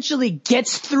essentially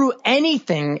gets through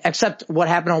anything except what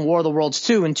happened on War of the Worlds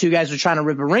 2, and 2 guys were trying to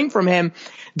rip a ring from him.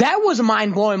 That was a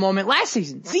mind-blowing moment last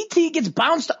season. CT gets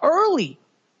bounced early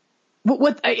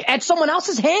at someone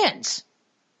else's hands.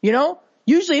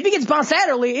 Usually if he gets bounced that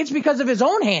early, it's because of his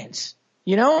own hands,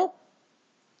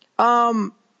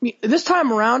 this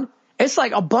time around, it's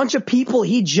like a bunch of people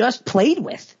he just played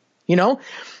with,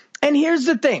 and here's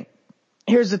the thing.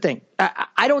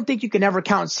 I don't think you can ever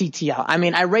count CT out. I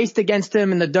mean, I raced against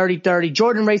him in the Dirty 30.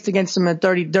 Jordan raced against him in the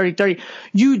Dirty 30.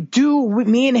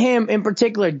 Me and him in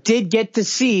particular did get to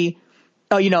see,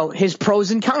 his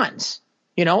pros and cons,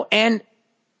 and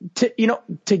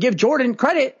to give Jordan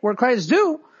credit where credit's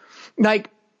due, like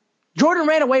Jordan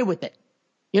ran away with it.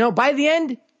 By the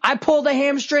end, I pulled a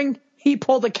hamstring. He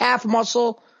pulled a calf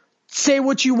muscle. Say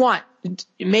what you want.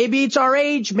 Maybe it's our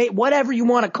age, whatever you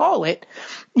want to call it,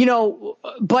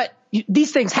 but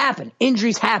these things happen.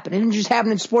 Injuries happen. Injuries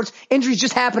happen in sports. Injuries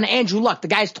just happen to Andrew Luck. The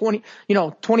guy's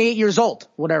 28 years old,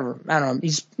 whatever. I don't know.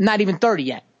 He's not even 30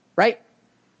 yet, right?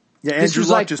 Yeah, Andrew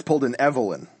Luck just pulled an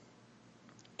Evelyn.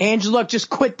 Andrew Luck just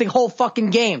quit the whole fucking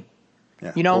game.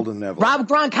 Yeah, pulled an Evelyn. Rob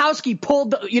Gronkowski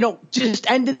just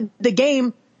ended the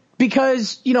game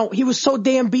because, he was so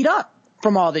damn beat up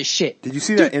from all this shit. Did you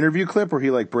see that interview clip where he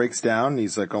breaks down and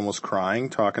he's almost crying,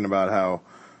 talking about how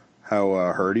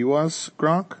hurt he was,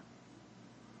 Gronk?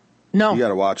 No. You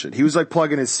gotta watch it. He was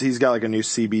plugging he's got a new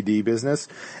CBD business,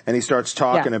 and he starts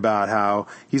talking about how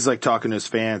he's talking to his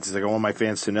fans. He's I want my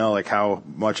fans to know how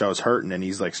much I was hurting, and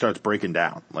he's starts breaking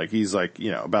down. He's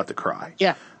about to cry.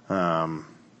 Yeah.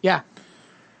 Yeah.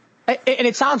 And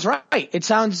it sounds right. It's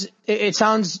probably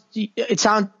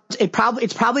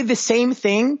the same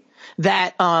thing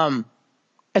that,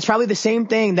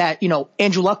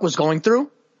 Andrew Luck was going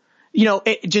through,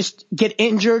 just get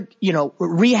injured,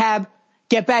 rehab,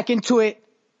 get back into it.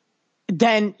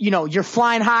 Then, you're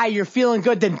flying high, you're feeling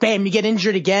good. Then bam, you get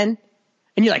injured again.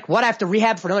 And you're like, what? I have to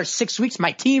rehab for another 6 weeks.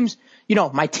 My teams,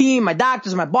 my team, my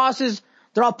doctors, my bosses,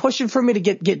 they're all pushing for me to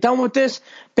get done with this.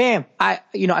 Bam. I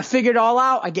figured it all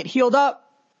out. I get healed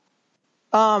up.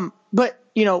 But,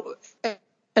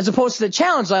 as opposed to the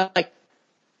challenge,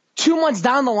 2 months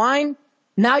down the line,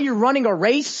 now you're running a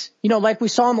race, like we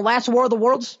saw in the last War of the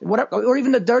Worlds, whatever, or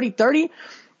even the Dirty 30,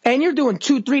 and you're doing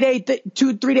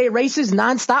 2-3 day races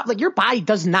nonstop. Your body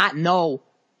does not know,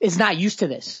 is not used to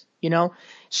this,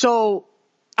 So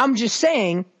I'm just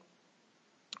saying,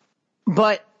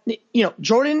 but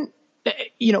Jordan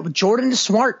is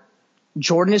smart.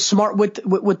 Jordan is smart with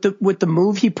the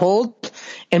move he pulled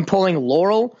and pulling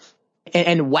Laurel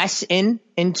and Wes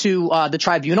into the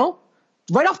tribunal.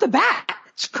 Right off the bat,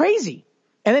 it's crazy.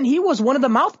 And then he was one of the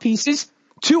mouthpieces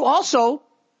to also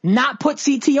not put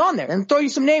CT on there. And throw you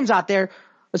some names out there,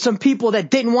 some people that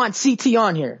didn't want CT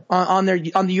on here on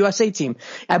the USA team.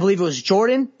 I believe it was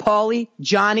Jordan, Paulie,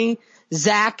 Johnny,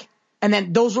 Zach, and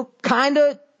then those were kind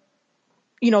of,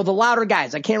 the louder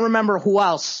guys. I can't remember who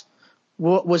else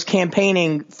was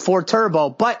campaigning for Turbo,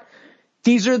 but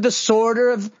these are the sort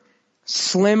of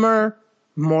slimmer,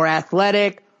 more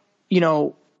athletic,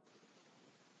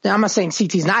 I'm not saying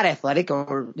CT's not athletic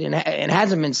and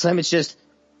hasn't been slim. It's just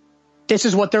this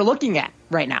is what they're looking at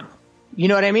right now. You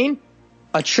know what I mean?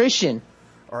 Attrition.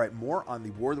 All right, more on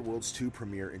the War of the Worlds 2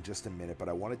 premiere in just a minute, but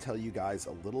I want to tell you guys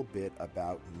a little bit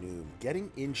about Noom. Getting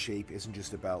in shape isn't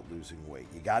just about losing weight.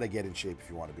 You got to get in shape if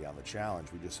you want to be on the challenge.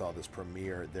 We just saw this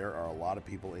premiere. There are a lot of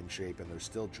people in shape, and they're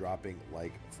still dropping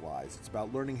like flies. It's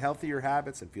about learning healthier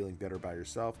habits and feeling better by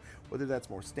yourself, whether that's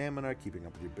more stamina, keeping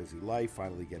up with your busy life,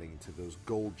 finally getting into those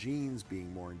gold genes,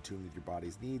 being more in tune with your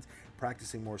body's needs,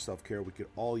 practicing more self-care. We could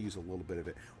all use a little bit of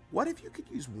it. What if you could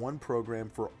use one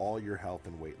program for all your health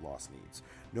and weight loss needs?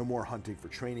 No more hunting for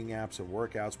training apps and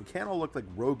workouts. We can't all look like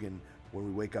Rogan when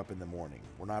we wake up in the morning.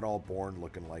 We're not all born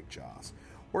looking like Joss.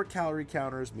 Or calorie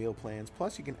counters, meal plans,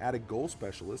 plus you can add a goal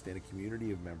specialist and a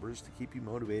community of members to keep you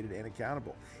motivated and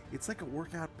accountable. It's like a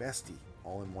workout bestie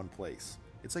all in one place.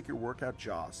 It's like your workout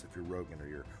Joss if you're Rogan, or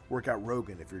your workout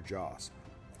Rogan if you're Joss.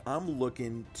 I'm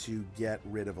looking to get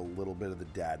rid of a little bit of the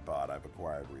dad bod I've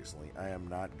acquired recently. I am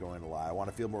not going to lie. I want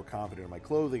to feel more confident in my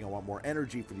clothing. I want more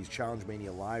energy for these Challenge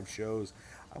Mania live shows.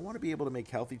 I want to be able to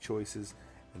make healthy choices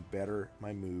and better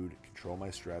my mood, control my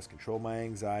stress, control my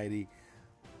anxiety.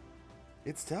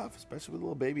 It's tough, especially with a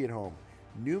little baby at home.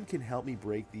 Noom can help me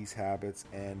break these habits,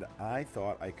 and I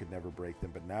thought I could never break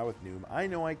them, but now with Noom, I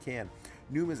know I can.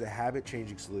 Noom is a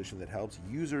habit-changing solution that helps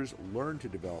users learn to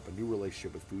develop a new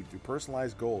relationship with food through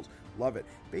personalized goals. Love it.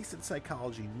 Based in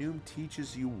psychology, Noom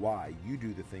teaches you why you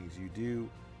do the things you do.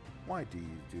 Why do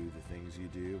you do the things you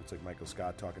do? It's like Michael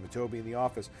Scott talking to Toby in The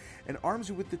Office, and arms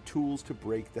you with the tools to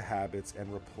break the habits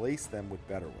and replace them with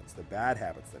better ones. The bad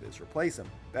habits, that is. Replace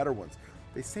them. Better ones.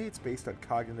 They say it's based on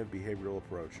cognitive behavioral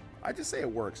approach. I just say it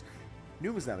works.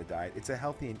 Noom is not a diet. It's a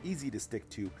healthy and easy to stick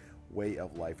to way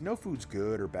of life. No food's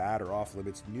good or bad or off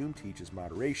limits. Noom teaches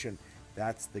moderation.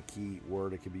 That's the key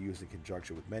word. It can be used in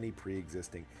conjunction with many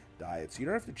pre-existing diets. You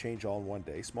don't have to change all in one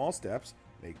day. Small steps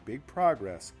make big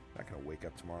progress. I'm not going to wake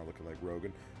up tomorrow looking like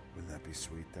Rogan. Wouldn't that be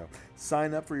sweet, though?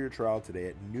 Sign up for your trial today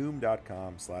at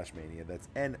Noom.com/mania. That's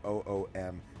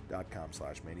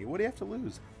NOOM.com/mania. What do you have to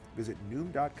lose? Visit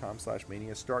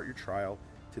Noom.com/mania. Start your trial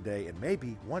today, and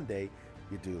maybe one day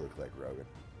you do look like Rogan.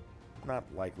 Not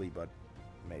likely, but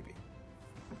maybe.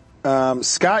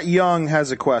 Scott Young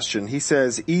has a question. He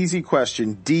says, easy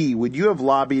question. D, would you have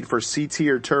lobbied for CT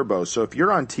or Turbo? So if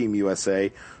you're on Team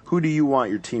USA, who do you want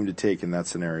your team to take in that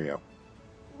scenario?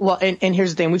 Well, and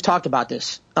here's the thing. We've talked about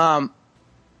this. I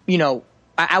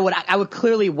would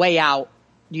clearly weigh out,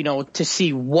 to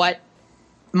see what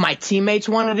my teammates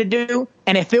wanted to do.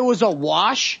 And if it was a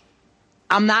wash,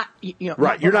 I'm not,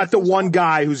 Right. You're not the one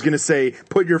guy who's going to say,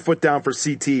 put your foot down for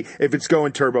CT if it's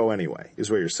going Turbo anyway, is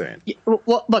what you're saying.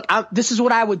 Well, look, this is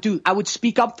what I would do. I would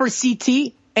speak up for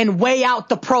CT and weigh out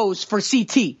the pros for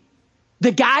CT.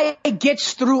 The guy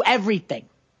gets through everything.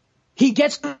 He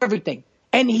gets through everything.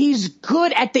 And he's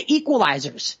good at the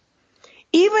equalizers.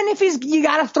 Even if you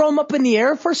got to throw him up in the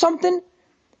air for something,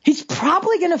 he's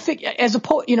probably going to as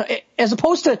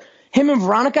opposed to him and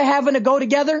Veronica having to go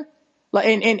together.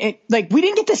 And we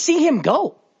didn't get to see him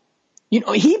go.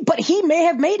 But he may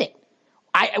have made it.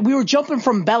 We were jumping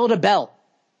from bell to bell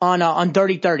on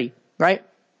Dirty 30, right?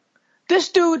 This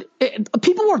dude,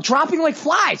 people were dropping like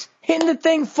flies, hitting the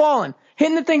thing, falling.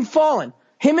 Him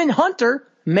and Hunter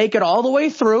make it all the way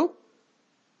through.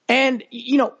 And,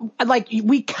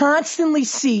 we constantly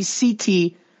see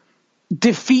CT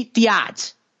defeat the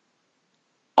odds.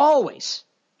 Always.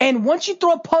 And once you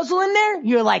throw a puzzle in there,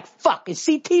 you're like, fuck, is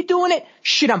CT doing it?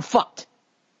 Shit, I'm fucked.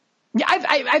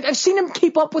 I've seen him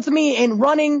keep up with me in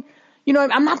running.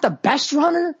 I'm not the best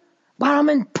runner, but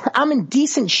I'm in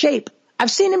decent shape.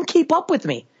 I've seen him keep up with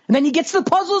me. And then he gets the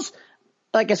puzzles.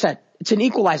 Like I said, it's an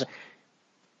equalizer.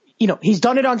 He's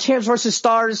done it on Champs versus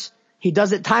Stars. He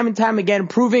does it time and time again,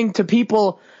 proving to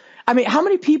people. I mean, how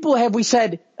many people have we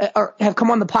said or have come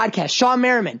on the podcast? Sean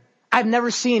Merriman. I've never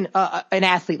seen an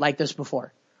athlete like this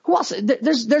before. Who else?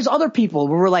 There's other people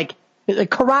who were like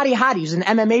Karate Hottie, who's an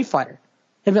MMA fighter.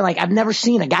 They've been like, I've never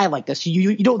seen a guy like this.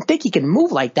 You don't think he can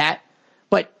move like that,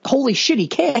 but holy shit, he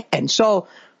can. So,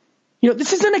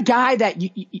 this isn't a guy that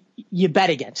you bet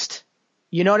against.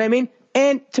 You know what I mean?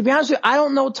 And to be honest with you, I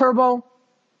don't know Turbo.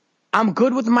 I'm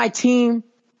good with my team.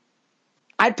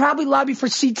 I'd probably lobby for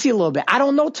CT a little bit. I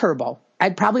don't know Turbo.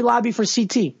 I'd probably lobby for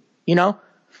CT,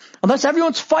 unless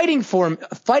everyone's fighting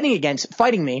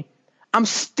me. I'm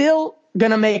still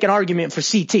going to make an argument for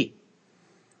CT.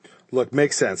 Look,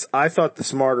 makes sense. I thought the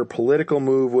smarter political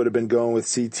move would have been going with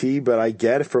CT, but I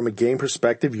get it from a game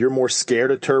perspective. You're more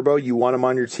scared of Turbo. You want him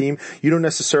on your team. You don't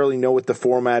necessarily know what the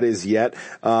format is yet.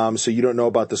 So you don't know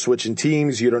about the switching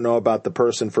teams. You don't know about the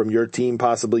person from your team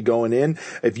possibly going in.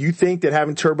 If you think that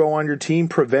having Turbo on your team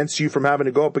prevents you from having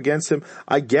to go up against him,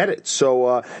 I get it.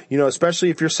 So,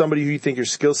 especially if you're somebody who you think your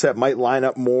skill set might line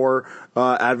up more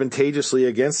advantageously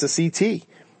against the CT.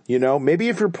 Maybe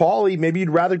if you're Paulie, maybe you'd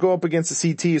rather go up against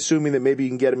the CT, assuming that maybe you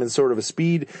can get him in sort of a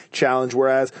speed challenge,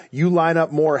 whereas you line up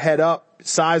more head up,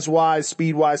 size-wise,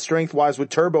 speed-wise, strength-wise with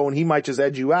Turbo, and he might just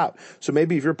edge you out. So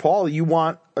maybe if you're Paulie, you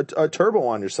want a Turbo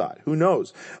on your side. Who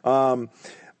knows? I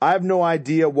have no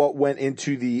idea what went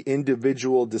into the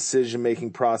individual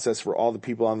decision-making process for all the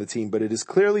people on the team, but it is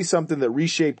clearly something that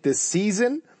reshaped this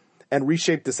season and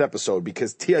reshaped this episode,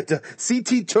 because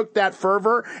CT took that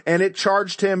fervor and it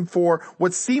charged him for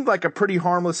what seemed like a pretty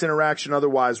harmless interaction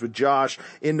otherwise with Josh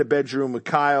in the bedroom with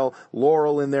Kyle,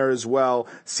 Laurel in there as well.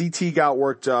 CT got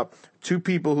worked up. Two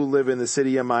people who live in the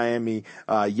city of Miami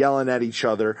yelling at each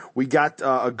other. We got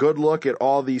a good look at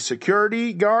all the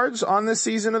security guards on this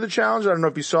season of the challenge. I don't know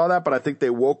if you saw that, but I think they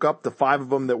woke up the 5 of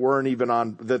them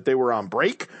that they were on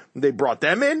break. They brought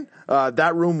them in.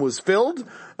 That room was filled.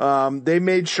 They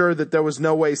made sure that there was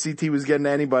no way CT was getting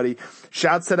to anybody.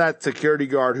 Shouts to that security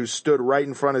guard who stood right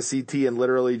in front of CT and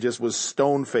literally just was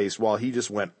stone-faced while he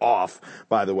just went off,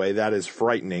 by the way. That is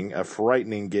frightening, a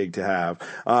frightening gig to have.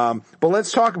 But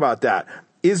let's talk about that. that.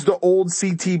 Is the old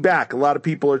CT back? A lot of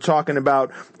people are talking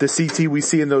about the CT we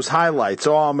see in those highlights.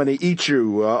 Oh, I'm going to eat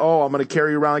you. I'm going to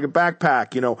carry you around like a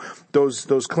backpack. You know,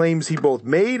 those claims he both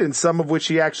made and some of which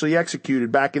he actually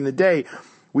executed back in the day.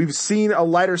 We've seen a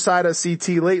lighter side of CT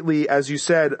lately, as you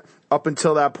said, up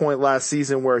until that point last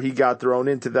season where he got thrown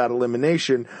into that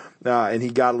elimination, and he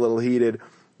got a little heated.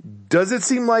 Does it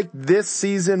seem like this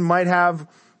season might have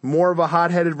more of a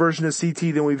hot-headed version of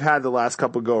CT than we've had the last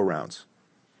couple go-arounds?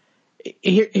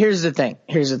 Here's the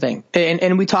thing.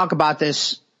 And we talk about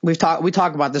this. We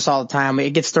talk about this all the time. It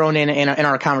gets thrown in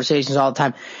our conversations all the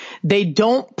time. They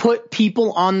don't put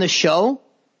people on the show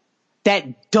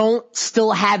that don't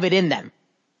still have it in them.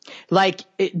 Like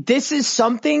this is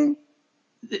something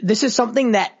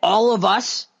that all of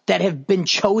us that have been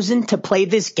chosen to play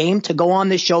this game, to go on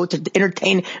this show, to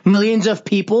entertain millions of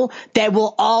people, that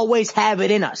will always have it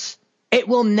in us. It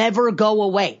will never go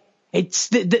away. It's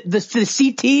the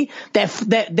CT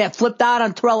that flipped out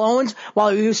on Terrell Owens while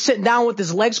he was sitting down with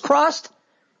his legs crossed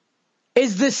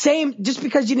is the same. Just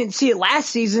because you didn't see it last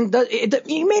season,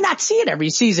 you may not see it every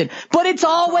season, but it's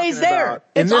always there.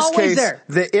 It's always there.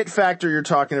 The it factor you're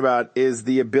talking about is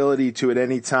the ability to at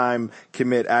any time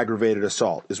commit aggravated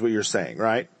assault, is what you're saying,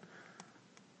 right?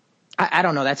 I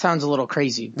don't know. That sounds a little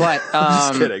crazy, but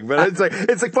just kidding. But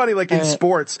it's like funny. Like in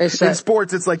sports, it's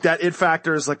like that it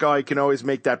factor is like, oh, you can always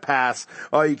make that pass.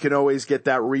 Oh, you can always get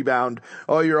that rebound.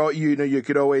 Oh, you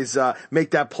could always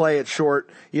make that play at short.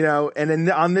 You know, and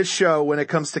then on this show, when it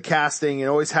comes to casting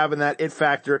and always having that it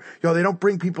factor, they don't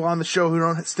bring people on the show who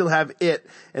don't still have it.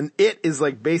 And it is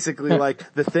like basically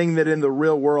like the thing that in the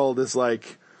real world is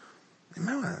like, you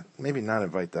might want to maybe not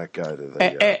invite that guy to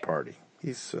the party.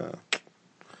 He's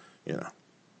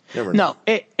never know.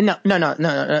 No.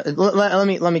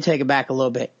 Let me take it back a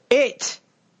little bit. It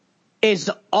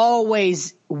is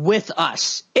always with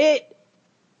us. It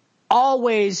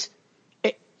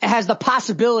has the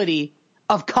possibility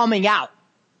of coming out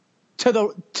to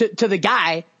the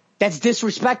guy that's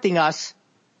disrespecting us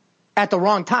at the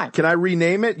wrong time. Can I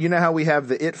rename it? You know how we have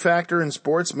the it factor in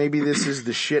sports? Maybe this is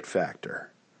the shit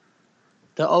factor.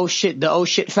 The oh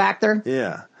shit factor?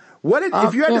 Yeah.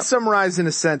 If you had to summarize in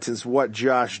a sentence what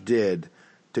Josh did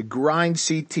to grind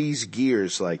CT's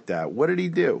gears like that, what did he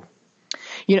do?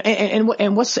 You know,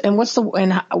 and what's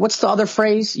the other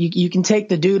phrase? You can take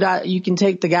the dude out, you can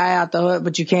take the guy out the hood,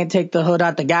 but you can't take the hood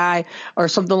out the guy, or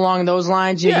something along those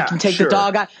lines. You can take the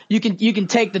dog out. You can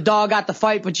take the dog out the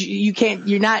fight, but you can't.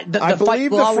 You're not. The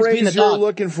fight will always be in the dog. I believe the phrase you're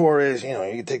looking for is, you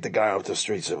can take the guy off the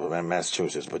streets of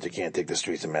Massachusetts, but you can't take the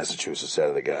streets of Massachusetts out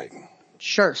of the guy.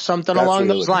 Sure, something along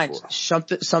those lines.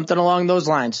 Something along those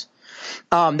lines.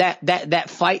 That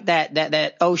fight,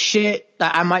 that oh shit,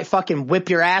 I might fucking whip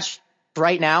your ass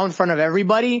right now in front of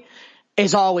everybody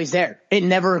is always there. It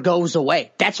never goes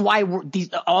away. That's why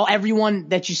everyone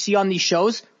that you see on these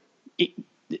shows,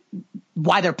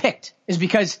 why they're picked is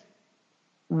because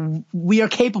we are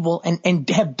capable and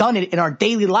have done it in our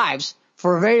daily lives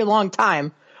for a very long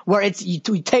time, where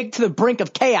we take to the brink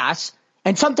of chaos,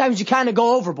 and sometimes you kind of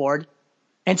go overboard.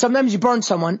 And sometimes you burn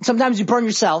someone, sometimes you burn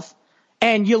yourself,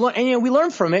 and you learn, and we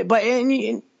learn from it. But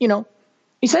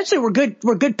essentially we're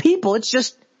good people. It's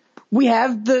just we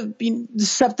have the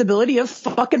susceptibility of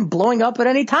fucking blowing up at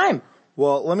any time.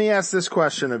 Well, let me ask this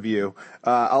question of you.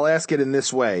 I'll ask it in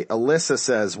this way. Alyssa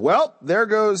says, well, there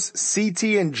goes CT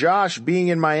and Josh being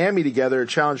in Miami together at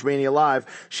Challenge Mania Live.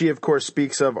 She, of course,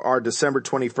 speaks of our December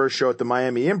 21st show at the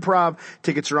Miami Improv.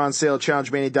 Tickets are on sale at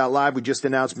challengemania.live. We just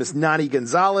announced Miss Nani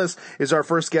Gonzalez is our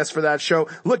first guest for that show.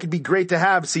 Look, it'd be great to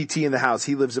have CT in the house.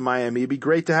 He lives in Miami. It'd be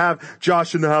great to have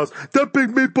Josh in the house. That big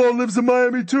meatball lives in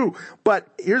Miami too. But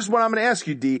here's what I'm going to ask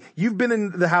you, D. You've been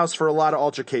in the house for a lot of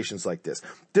altercations like this.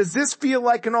 Does this feel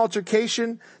like an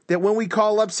altercation that when we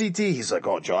call up CT, he's like,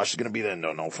 oh, Josh is going to be there?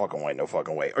 No fucking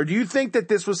way. Or do you think that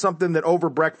this was something that over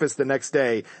breakfast the next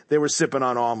day, they were sipping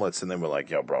on omelets and they were like,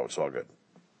 yo, bro, it's all good?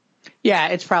 Yeah,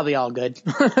 it's probably all good,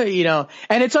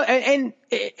 and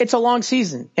it's a long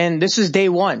season, and this is day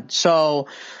one. So,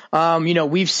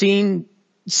 we've seen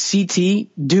CT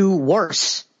do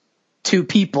worse to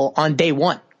people on day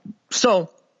one. So,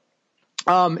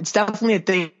 it's definitely a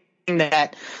thing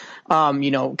that,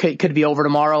 could be over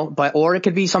tomorrow, or it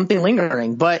could be something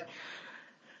lingering. But,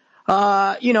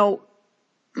 it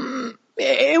sounded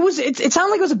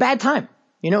like it was a bad time.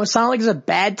 It sounded like it was a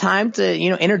bad time to,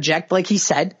 interject, like he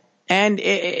said. And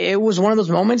it was one of those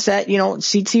moments that,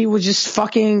 CT was just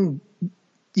fucking,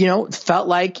 felt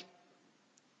like,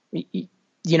 he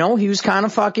was kind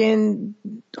of fucking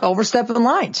overstepping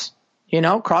lines,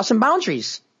 crossing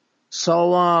boundaries.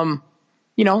 So,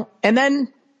 and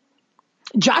then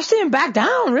Josh didn't back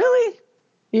down, really.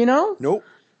 you know? Nope.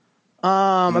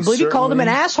 I believe he called him an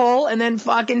asshole, and then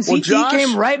fucking CT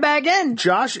came right back in.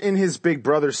 Josh, in his Big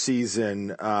Brother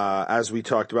season, as we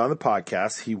talked about in the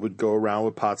podcast, he would go around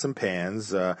with pots and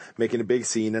pans, making a big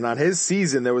scene. And on his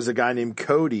season, there was a guy named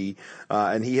Cody,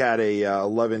 and he had a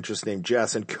love interest named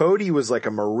Jess. And Cody was like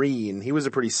a Marine. He was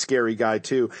a pretty scary guy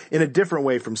too, in a different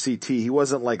way from CT. He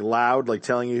wasn't like loud, like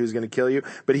telling you who's going to kill you,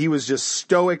 but he was just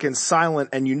stoic and silent.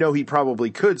 And you know, he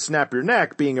probably could snap your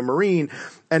neck being a Marine.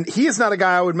 And he is not a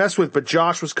guy I would mess with, but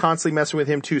Josh was constantly messing with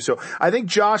him too. So I think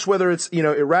Josh, whether it's, you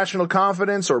know, irrational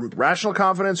confidence or rational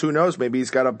confidence, who knows? Maybe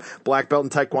he's got a black belt in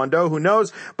Taekwondo, who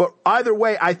knows? But either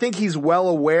way, I think he's well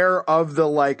aware of the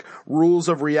like rules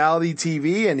of reality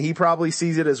TV, and he probably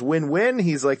sees it as win-win.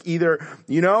 He's like, either,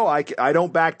 you know, I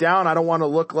don't back down. I don't want to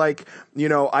look like, you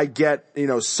know, I get, you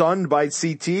know, sunned by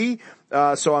CT.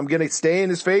 So I'm going to stay in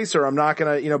his face, or I'm not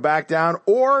going to, you know, back down,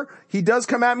 or he does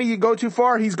come at me. You go too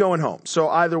far, he's going home. So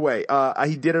either way,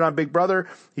 he did it on Big Brother.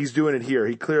 He's doing it here.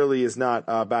 He clearly is not,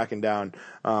 backing down.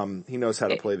 He knows how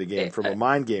to play the game from a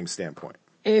mind game standpoint.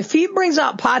 If he brings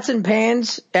out pots and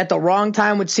pans at the wrong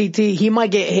time with CT, he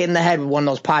might get hit in the head with one of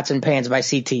those pots and pans by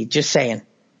CT. Just saying.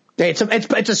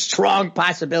 It's a strong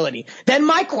possibility. Then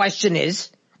my question is,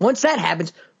 once that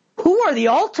happens, who are the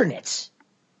alternates?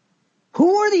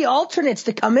 Who are the alternates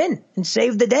to come in and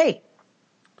save the day?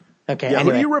 Okay. Yeah,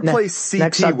 anyway, who do you replace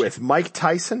CT with? Mike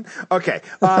Tyson? Okay.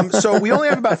 So we only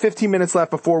have about 15 minutes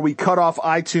left before we cut off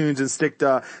iTunes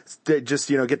and just,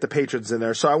 you know, get the patrons in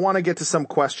there. So I want to get to some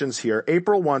questions here.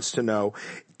 April wants to know,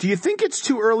 do you think it's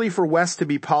too early for Wes to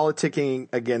be politicking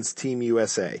against Team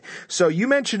USA? So you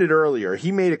mentioned it earlier.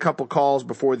 He made a couple calls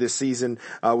before this season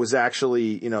was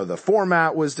actually, you know, the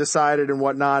format was decided and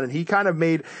whatnot. And he kind of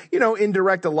made, you know,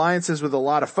 indirect alliances with a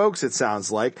lot of folks, it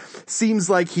sounds like. Seems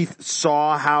like he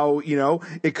saw how, you know,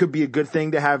 it could be a good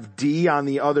thing to have Dee on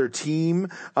the other team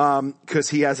because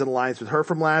he has an alliance with her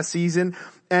from last season.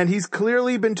 And he's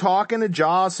clearly been talking to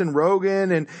Joss and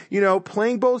Rogan and, you know,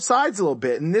 playing both sides a little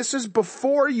bit. And this is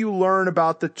before you learn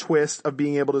about the twist of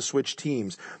being able to switch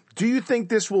teams. Do you think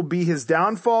this will be his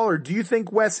downfall, or do you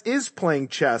think Wes is playing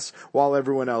chess while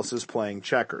everyone else is playing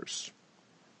checkers?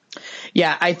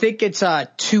 Yeah, I think it's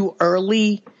too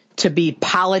early to be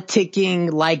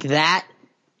politicking like that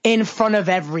in front of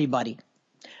everybody.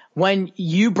 When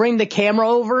you bring the camera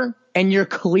over and you're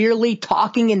clearly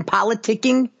talking and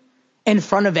politicking in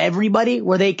front of everybody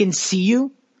where they can see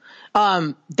you,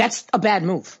 that's a bad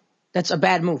move. That's a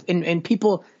bad move. And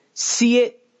people see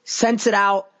it, sense it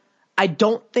out. I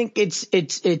don't think it's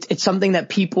something that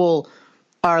people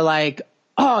are like,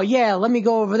 oh yeah, let me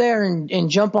go over there and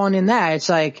jump on in that. It's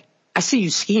like, I see you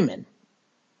scheming.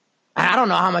 I don't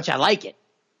know how much I like it.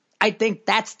 I think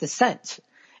that's the sense.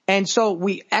 And so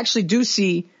we actually do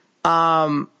see,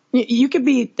 you could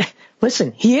be,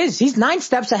 listen, he's 9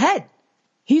 steps ahead.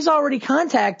 He's already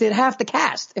contacted half the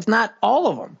cast, if not all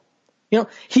of them. You know,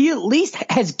 he at least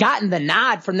has gotten the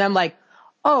nod from them, like,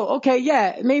 oh, okay,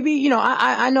 yeah, maybe, you know,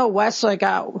 I know Wes, like,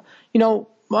 yeah,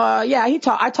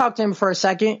 I talked to him for a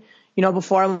second, you know,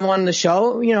 before I went on the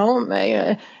show, you know,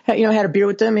 had a beer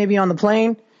with them, maybe on the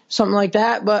plane, something like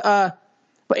that.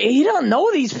 But he don't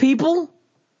know these people.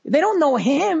 They don't know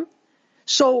him.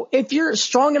 So if you're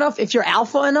strong enough, if you're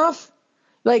alpha enough,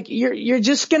 like you're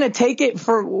just going to take it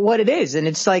for what it is. And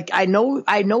it's like, I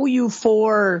know you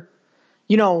for,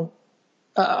 you know,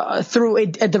 through a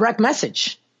direct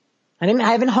message. I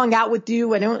haven't hung out with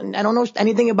you. I don't know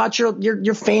anything about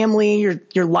your family,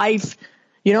 your life.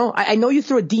 You know, I know you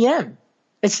through a DM.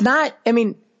 It's not, I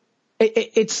mean,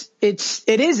 it's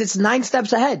 9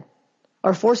 steps ahead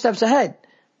or 4 steps ahead,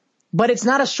 but it's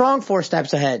not a strong 4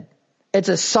 steps ahead. It's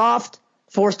a soft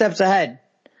 4 steps ahead.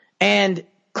 And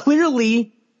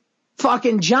clearly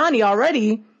fucking Johnny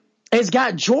already has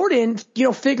got Jordan, you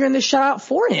know, figuring this shit out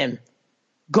for him.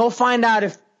 Go find out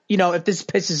if this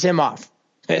pisses him off.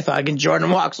 If fucking Jordan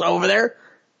walks over there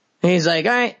and he's like,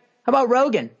 all right, how about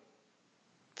Rogan?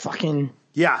 Fucking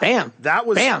yeah. Bam. That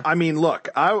was, bam. I mean, look,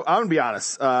 I'm going to be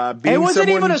honest.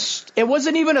 It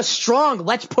wasn't even a strong,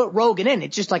 let's put Rogan in.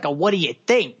 It's just like a, what do you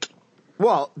think?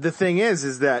 Well, the thing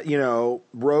is that, you know,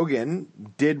 Rogan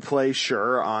did play,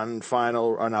 sure, on not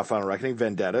Final Reckoning,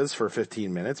 Vendettas for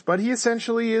 15 minutes, but he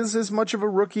essentially is as much of a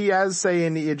rookie as, say,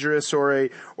 an Idris or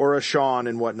a Sean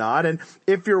and whatnot. And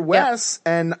if you're Wes,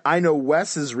 and I know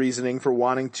Wes's reasoning for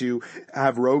wanting to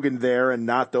have Rogan there and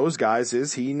not those guys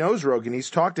is he knows Rogan. He's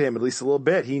talked to him at least a little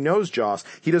bit. He knows Joss.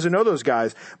 He doesn't know those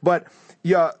guys. But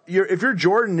yeah, if you're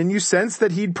Jordan and you sense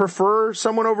that he'd prefer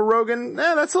someone over Rogan,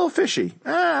 that's a little fishy.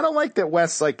 I don't like that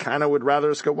Wes like kind of would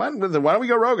rather us go, why don't we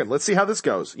go Rogan? Let's see how this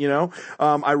goes, you know?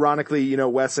 Ironically, you know,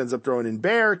 Wes ends up throwing in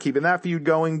Bear, keeping that feud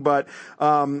going, but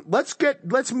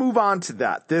let's move on to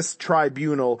that. This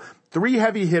tribunal, 3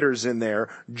 heavy hitters in there,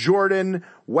 Jordan,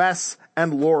 Wes,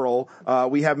 and Laurel.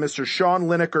 We have Mr. Sean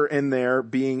Lineker in there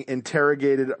being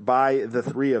interrogated by the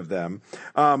 3 of them.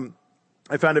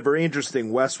 I found it very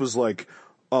interesting. Wes was like,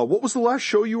 what was the last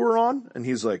show you were on? And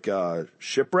he's like,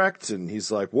 Shipwrecked. And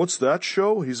he's like, what's that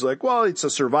show? He's like, well, it's a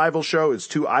survival show. It's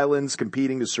 2 islands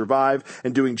competing to survive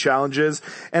and doing challenges.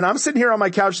 And I'm sitting here on my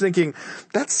couch thinking,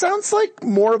 that sounds like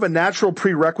more of a natural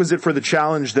prerequisite for the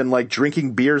challenge than like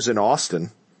drinking beers in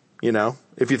Austin. You know,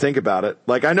 if you think about it,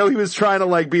 like, I know he was trying to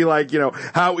like be like, you know,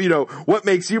 how, you know, what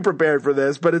makes you prepared for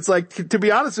this? But it's like, to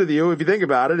be honest with you, if you think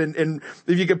about it and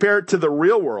if you compare it to the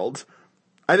real world,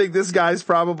 I think this guy's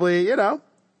probably, you know,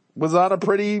 was on a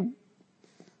pretty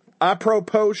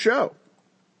apropos show.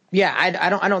 Yeah.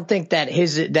 I don't think that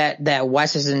that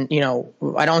Wes isn't, you know,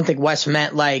 I don't think Wes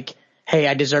meant like, hey,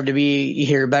 I deserve to be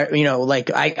here, but, you know, like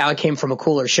I came from a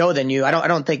cooler show than you. I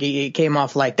don't think it came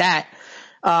off like that.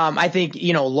 I think,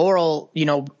 you know, Laurel's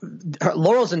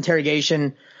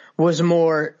interrogation was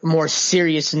more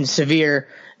serious and severe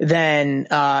than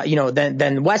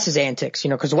Wes's antics, you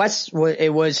know, cause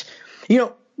it was, you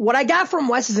know, what I got from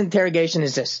Wes's interrogation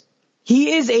is this.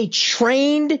 He is a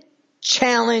trained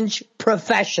challenge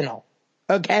professional.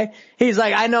 Okay. He's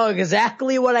like, I know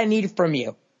exactly what I need from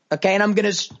you. Okay. And I'm going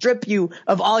to strip you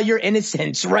of all your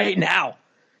innocence right now.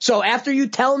 So after you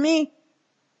tell me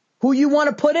who you want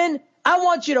to put in, I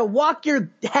want you to walk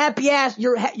your happy ass,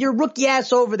 your rookie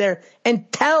ass over there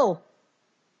and tell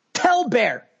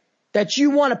Bear that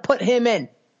you want to put him in.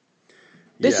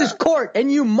 This is court,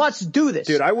 and you must do this.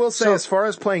 Dude, I will say, as far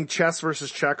as playing chess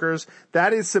versus checkers,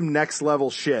 that is some next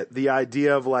level shit. The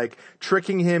idea of like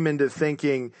tricking him into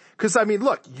thinking, cause I mean,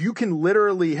 look, you can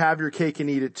literally have your cake and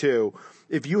eat it too.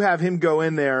 If you have him go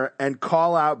in there and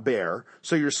call out Bear,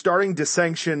 so you're starting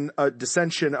dissension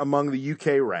among the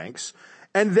UK ranks.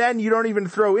 And then you don't even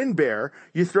throw in Bear.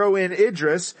 You throw in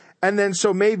Idris. And then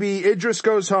so maybe Idris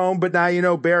goes home, but now, you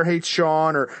know, Bear hates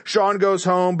Sean, or Sean goes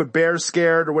home, but Bear's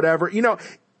scared or whatever, you know.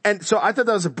 And so I thought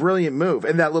that was a brilliant move.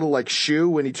 And that little like shoe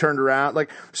when he turned around, like,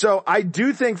 so I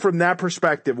do think from that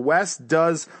perspective, Wes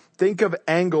does think of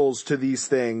angles to these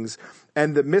things,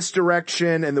 and the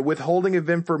misdirection and the withholding of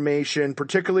information,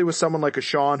 particularly with someone like a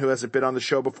Sean who hasn't been on the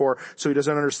show before, so he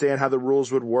doesn't understand how the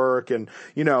rules would work, and,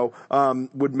 you know,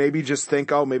 would maybe just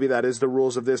think, oh, maybe that is the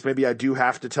rules of this. Maybe I do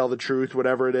have to tell the truth,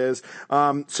 whatever it is.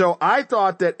 So I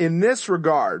thought that in this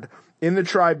regard, in the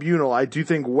tribunal, I do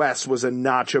think Wes was a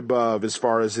notch above as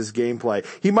far as his gameplay.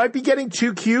 He might be getting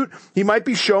too cute. He might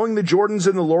be showing the Jordans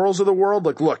and the Laurels of the world,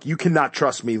 like, look, you cannot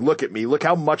trust me. Look at me. Look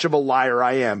how much of a liar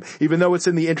I am. Even though it's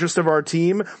in the interest of our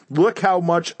team, look how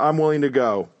much I'm willing to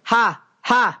go. Ha,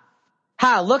 ha,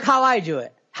 ha, look how I do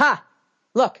it. Ha,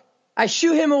 look, I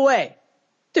shoo him away.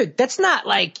 Dude, that's not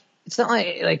like, it's not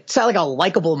like a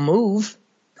likable move.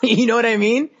 You know what I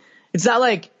mean? It's not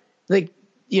like,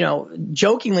 you know,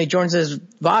 jokingly, Jordan says,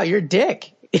 wow, you're a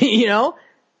dick, you know?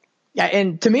 Yeah.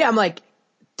 And to me, I'm like,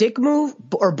 dick move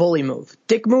or bully move?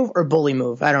 Dick move or bully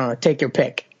move? I don't know. Take your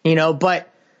pick, you know,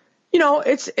 but, you know,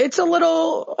 it's a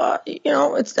little, you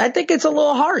know, I think it's a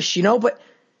little harsh, you know, but,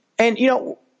 and, you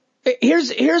know,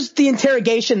 here's the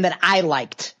interrogation that I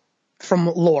liked from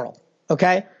Laurel.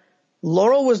 Okay.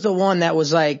 Laurel was the one that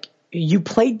was like, you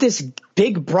played this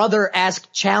Big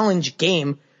Brother-esque challenge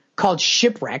game called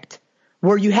Shipwrecked,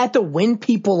 where you had to win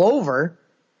people over,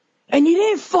 and you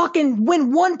didn't fucking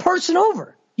win one person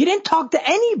over. You didn't talk to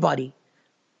anybody.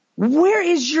 Where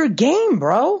is your game,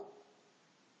 bro?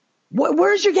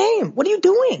 Where's your game? What are you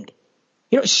doing?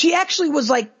 You know, she actually was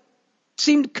like,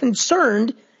 seemed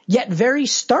concerned, yet very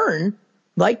stern,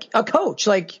 like a coach,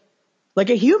 like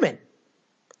a human.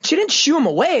 She didn't shoo him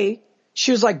away.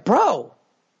 She was like, bro,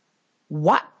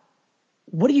 what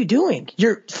are you doing?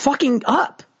 You're fucking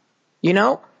up, you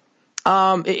know?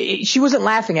 She wasn't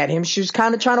laughing at him. She was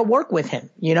kind of trying to work with him,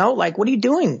 you know, like, what are you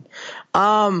doing?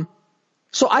 So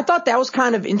I thought that was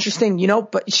kind of interesting, you know,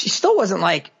 but she still wasn't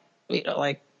like,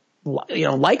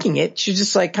 liking it. She's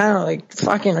just like, kind of like,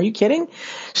 fucking, are you kidding?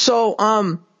 So,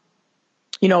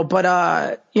 you know,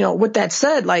 but, you know, with that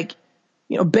said, like,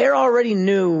 you know, Bear already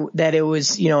knew that it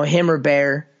was, you know, him or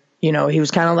Bear, you know, he was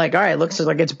kind of like, all right, looks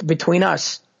like it's between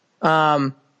us.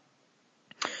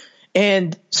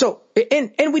 And so,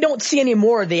 and we don't see any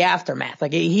more of the aftermath.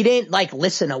 Like, he didn't like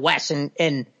listen to Wes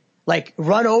and like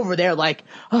run over there like,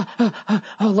 oh,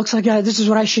 looks like this is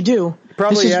what I should do.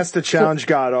 Probably asked the challenge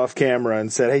god off camera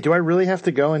and said, hey, do I really have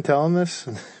to go and tell him this?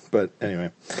 But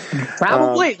anyway,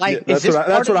 probably that's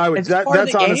what I would.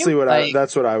 That's honestly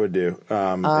that's what I would do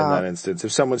in that instance.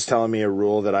 If someone's telling me a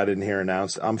rule that I didn't hear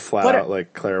announced, I'm flat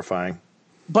out clarifying.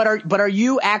 But are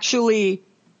you actually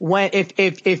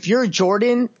if you're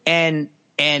Jordan and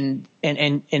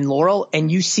Laurel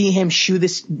and you see him shoo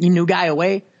this new guy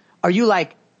away, are you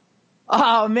like,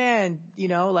 oh man,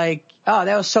 oh,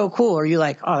 that was so cool? Or are you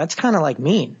like, oh, that's kind of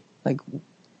mean?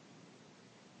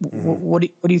 What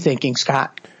are you thinking,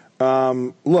 Scott?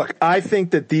 Look, I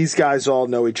think that these guys all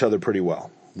know each other pretty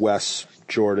well. Wes,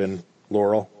 Jordan,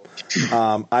 Laurel.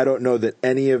 I don't know that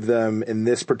any of them in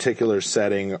this particular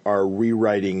setting are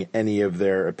rewriting any of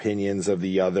their opinions of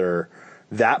the other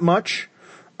that much.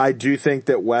 I do think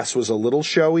that Wes was a little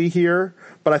showy here,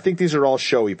 but I think these are all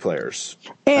showy players.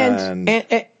 And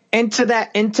to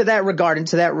that regard, and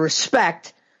to that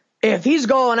respect, if he's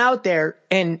going out there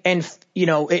and if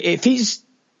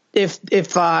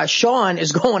Sean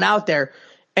is going out there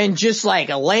and just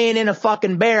laying in a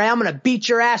fucking bear, I'm going to beat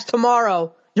your ass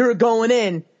tomorrow, you're going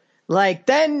in,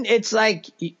 then it's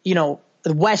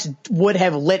West would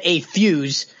have lit a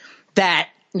fuse that,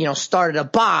 started a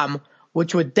bomb,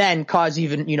 which would then cause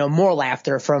even, more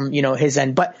laughter from, his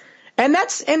end. And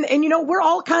we're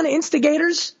all kind of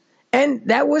instigators. And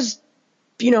that was,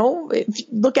 if you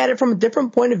look at it from a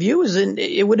different point of view,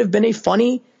 it would have been a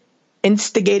funny,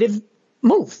 instigative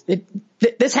move.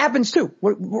 This happens too.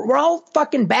 We're all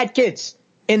fucking bad kids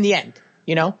in the end.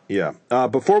 Yeah.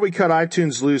 Before we cut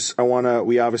iTunes loose,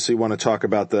 we obviously want to talk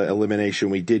about the elimination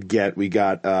we did get. We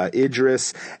got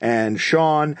Idris and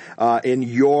Sean in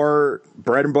your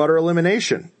bread and butter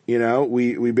elimination.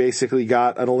 We basically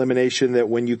got an elimination that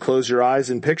when you close your eyes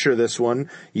and picture this one,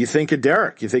 you think of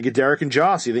Derek. You think of Derek and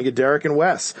Joss. You think of Derek and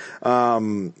Wes.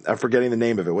 I'm forgetting the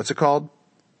name of it. What's it called?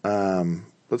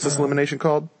 What's this elimination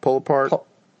called? Pull apart?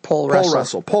 Pole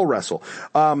wrestle.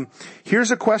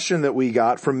 Here's a question that we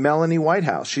got from Melanie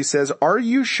Whitehouse. She says, are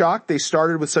you shocked they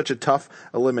started with such a tough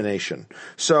elimination?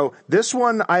 So this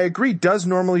one, I agree, does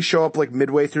normally show up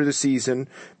midway through the season.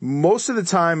 Most of the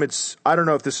time I don't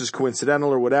know if this is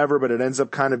coincidental or whatever, but it ends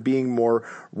up kind of being more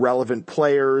relevant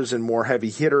players and more heavy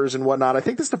hitters and whatnot. I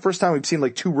think this is the first time we've seen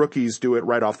two rookies do it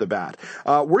right off the bat.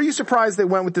 Were you surprised they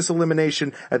went with this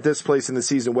elimination at this place in the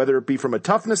season, whether it be from a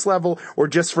toughness level or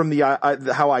just from the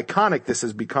how iconic this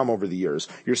has become over the years,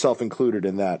 yourself included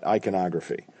in that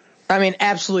iconography? I mean,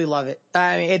 absolutely love it.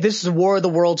 I mean, this is War of the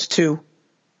Worlds 2.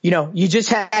 You just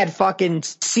had fucking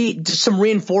some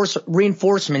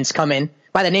reinforcements come in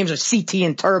by the names of CT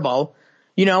and Turbo.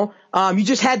 You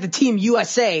just had the Team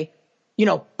USA,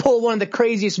 pull one of the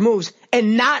craziest moves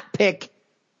and not pick,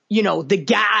 the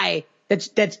guy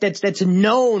that's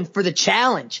known for the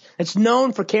challenge, that's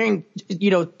known for carrying,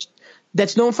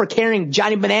 that's known for carrying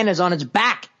Johnny Bananas on its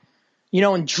back,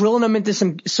 and drilling them into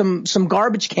some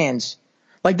garbage cans.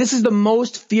 This is the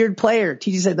most feared player.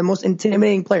 TG said the most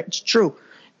intimidating player. It's true.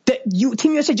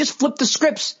 Team USA just flipped the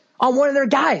scripts on one of their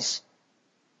guys.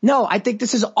 No, I think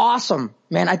this is awesome,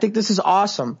 man. I think this is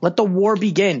awesome. Let the war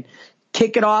begin.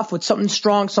 Kick it off with something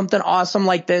strong, something awesome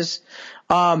like this.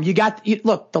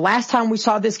 Look, the last time we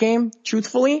saw this game,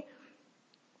 truthfully,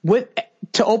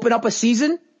 to open up a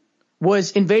season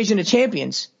was Invasion of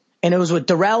Champions. And it was with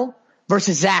Darrell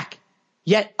versus Zach.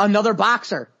 Yet another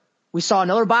boxer. We saw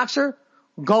another boxer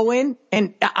go in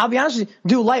and, I'll be honest with you,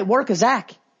 do light work of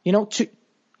Zach. A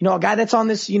guy that's on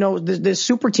this, this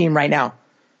super team right now.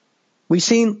 We've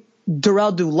seen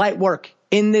Darrell do light work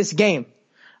in this game.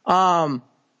 So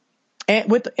it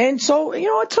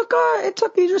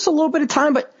took just a little bit of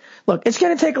time, but look, it's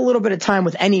going to take a little bit of time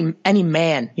with any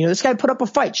man. This guy put up a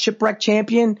fight, shipwreck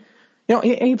champion.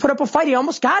 He put up a fight. He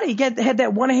almost got it. He had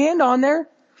that one hand on there.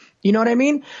 You know what I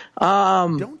mean?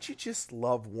 Don't you just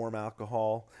love warm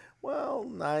alcohol? Well,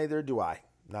 neither do I.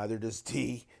 Neither does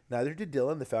T. Neither did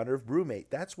Dylan, the founder of Brewmate.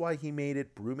 That's why he made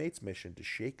it Brewmate's mission to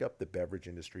shake up the beverage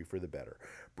industry for the better.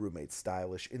 Brewmate's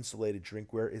stylish, insulated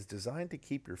drinkware is designed to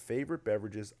keep your favorite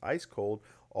beverages ice cold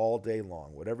all day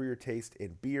long. Whatever your taste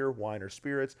in beer, wine, or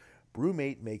spirits,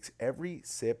 Brewmate makes every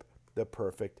sip the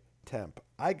perfect temp.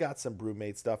 I got some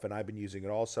Brewmate stuff and I've been using it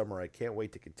all summer. I can't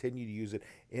wait to continue to use it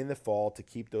in the fall to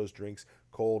keep those drinks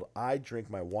cold. I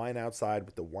drink my wine outside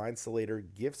with the Wine-Salator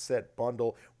gift set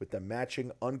bundle with the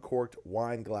matching uncorked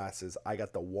wine glasses. I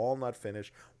got the walnut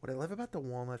finish. What I love about the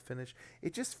walnut finish,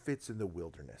 it just fits in the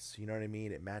wilderness. You know what I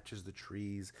mean? It matches the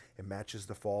trees. It matches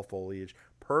the fall foliage.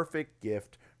 Perfect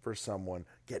gift for someone.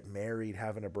 Get married,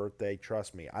 having a birthday.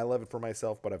 Trust me, I love it for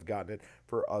myself, but I've gotten it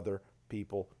for other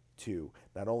people too.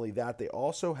 Not only that, they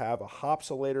also have a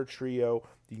Hopsolator Trio.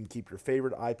 You can keep your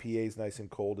favorite IPAs nice and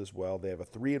cold as well. They have a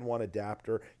 3-in-1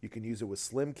 adapter. You can use it with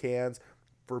slim cans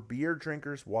For beer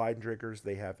drinkers, wine drinkers,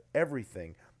 they have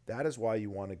everything. That is why you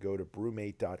want to go to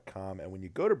BrewMate.com. And when you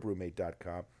go to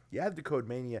BrewMate.com, you add the code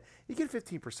MANIA, you get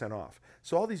 15% off.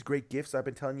 So all these great gifts I've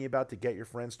been telling you about to get your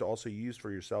friends to also use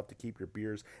for yourself to keep your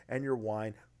beers and your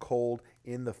wine cold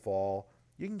in the fall,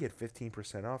 you can get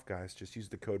 15% off, guys. Just use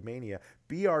the code MANIA,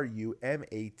 BRUMATE.com.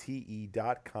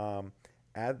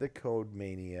 Add the code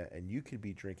MANIA, and you could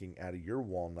be drinking out of your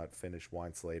walnut finished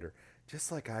wines later,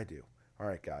 just like I do. All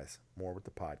right, guys, more with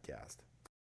the podcast.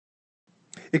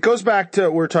 It goes back to,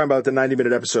 we were talking about the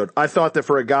 90-minute episode. I thought that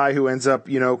for a guy who ends up,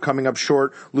 coming up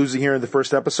short, losing here in the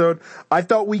first episode, I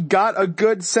thought we got a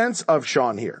good sense of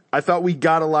Sean here. I thought we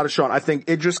got a lot of Sean. I think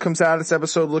Idris comes out of this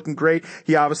episode looking great.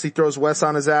 He obviously throws Wes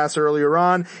on his ass earlier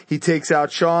on. He takes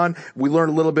out Sean. We learn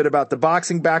a little bit about the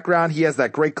boxing background. He has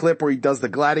that great clip where he does the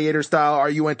gladiator style. Are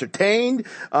you entertained?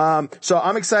 So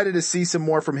I'm excited to see some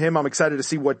more from him. I'm excited to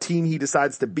see what team he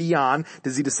decides to be on.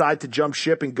 Does he decide to jump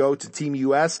ship and go to Team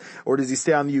US, or does he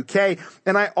stay on the UK?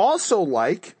 And I also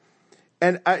like,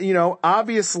 and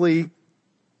obviously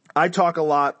I talk a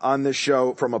lot on this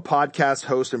show from a podcast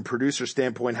host and producer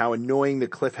standpoint, how annoying the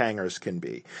cliffhangers can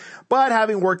be. But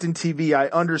having worked in TV, I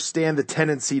understand the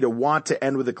tendency to want to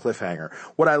end with a cliffhanger.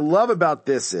 What I love about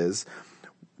this is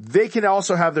they can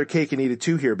also have their cake and eat it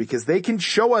too here, because they can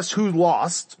show us who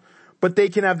lost, but they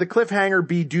can have the cliffhanger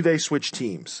be, do they switch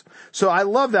teams? So I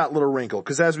love that little wrinkle,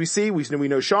 because as we see, we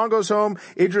know Sean goes home,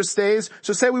 Idris stays.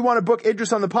 So say we want to book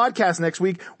Idris on the podcast next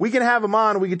week, we can have him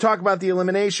on, we can talk about the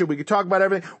elimination, we can talk about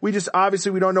everything. We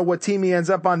don't know what team he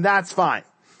ends up on. That's fine.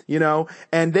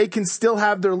 And they can still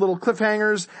have their little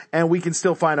cliffhangers, and we can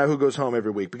still find out who goes home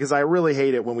every week, because I really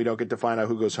hate it when we don't get to find out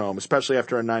who goes home, especially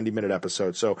after a 90-minute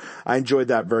episode. So I enjoyed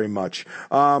that very much.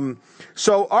 All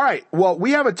right. Well,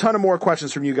 we have a ton of more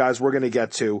questions from you guys we're going to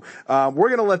get to. We're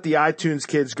going to let the iTunes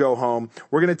kids go home.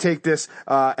 We're going to take this,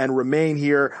 and remain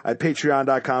here at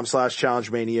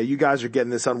patreon.com/challengemania. You guys are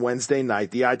getting this on Wednesday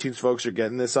night. The iTunes folks are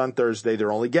getting this on Thursday.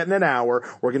 They're only getting an hour.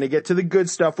 We're going to get to the good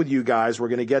stuff with you guys. We're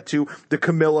going to get to the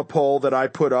Camilla poll that I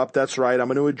put up. That's right. I'm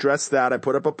going to address that. I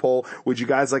put up a poll. Would you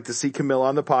guys like to see Camilla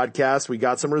on the podcast? We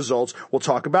got some results. We'll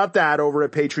talk about that over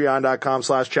at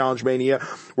patreon.com/challengemania.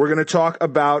 We're going to talk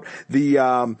about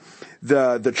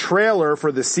the trailer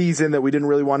for the season that we didn't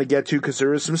really want to get to, because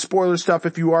there is some spoiler stuff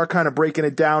if you are kind of breaking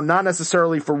it down, not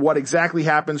necessarily for what exactly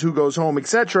happens, who goes home,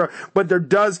 etc., but there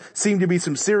does seem to be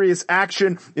some serious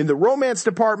action in the romance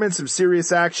department, some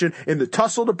serious action in the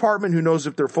tussle department. Who knows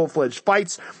if they're full-fledged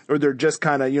fights or they're just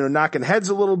kind of, knocking heads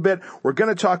a little bit. We're going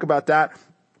to talk about that.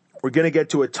 We're going to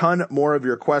get to a ton more of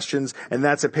your questions, and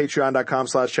that's at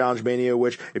patreon.com/challengemania,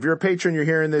 which if you're a patron, you're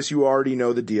hearing this, you already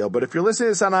know the deal. But if you're listening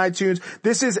to this on iTunes,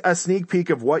 this is a sneak peek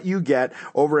of what you get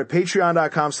over at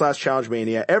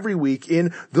patreon.com/challengemania every week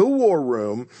in the War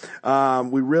Room.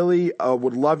 We really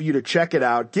would love you to check it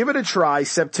out. Give it a try.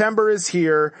 September is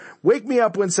here. Wake me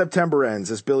up when September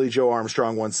ends, as Billy Joe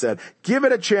Armstrong once said. Give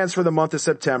it a chance for the month of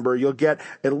September. You'll get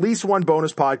at least one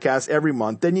bonus podcast every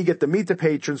month. Then you get the Meet the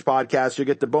Patrons podcast. You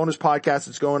get the bonus podcast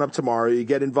that's going up tomorrow. You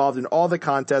get involved in all the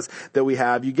contests that we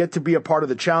have. You get to be a part of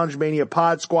the Challenge Mania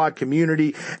Pod Squad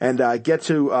community, and get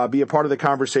to be a part of the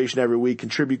conversation every week,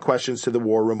 contribute questions to the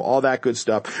War Room, all that good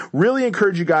stuff. Really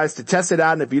encourage you guys to test it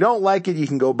out, and if you don't like it, you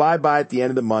can go bye-bye at the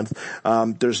end of the month.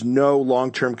 There's no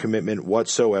long-term commitment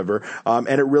whatsoever, and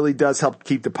it really does help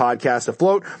keep the podcast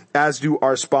afloat, as do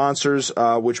our sponsors,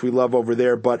 which we love over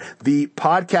there. But the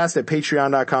podcast at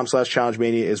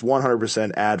patreon.com/challengemania is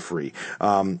 100% ad-free.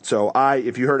 So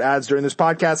if you heard ads during this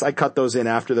podcast, I cut those in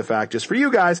after the fact just for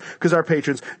you guys, because our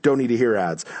patrons don't need to hear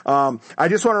ads. I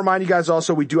just want to remind you guys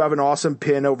also, we do have an awesome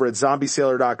pin over at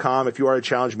zombiesailor.com. If you are a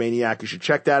Challenge Maniac, you should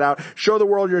check that out. Show the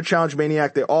world you're a Challenge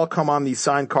Maniac. They all come on these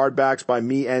signed card backs by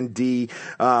me and D.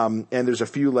 And there's a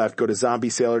few left. Go to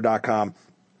zombiesailor.com.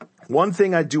 One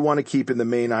thing I do want to keep in the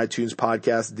main iTunes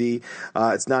podcast, D,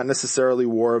 it's not necessarily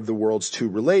War of the Worlds 2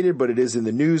 related, but it is in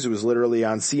the news. It was literally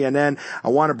on CNN. I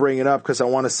want to bring it up because I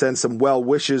want to send some well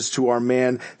wishes to our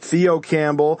man Theo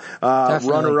Campbell,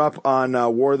 runner-up on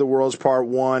War of the Worlds Part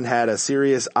 1, had a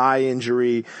serious eye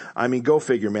injury. I mean, go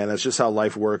figure, man. That's just how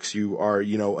life works. You are,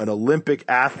 an Olympic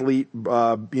athlete,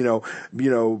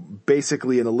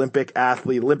 basically an Olympic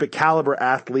athlete, Olympic caliber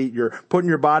athlete. You're putting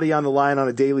your body on the line on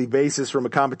a daily basis from a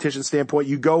competition standpoint.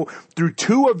 You go through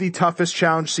two of the toughest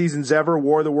challenge seasons ever,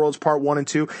 War of the Worlds Part 1 and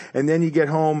 2, and then you get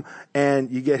home and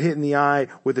you get hit in the eye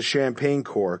with a champagne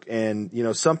cork. And,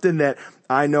 something that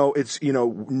I know it's,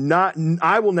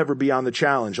 I will never be on the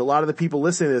challenge. A lot of the people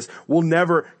listening to this will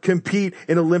never compete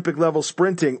in Olympic level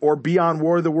sprinting or be on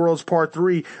War of the Worlds Part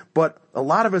 3, but a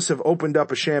lot of us have opened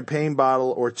up a champagne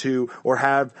bottle or two or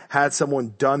have had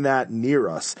someone done that near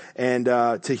us. And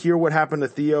to hear what happened to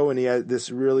Theo, and he had this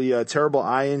really terrible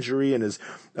eye injury and is,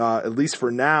 at least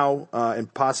for now,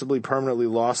 and possibly permanently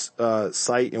lost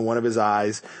sight in one of his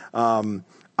eyes.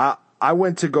 I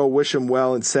went to go wish him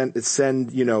well and send, it's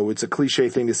a cliche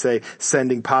thing to say,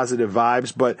 sending positive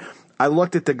vibes, but I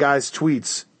looked at the guy's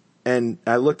tweets and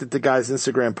I looked at the guy's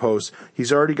Instagram posts.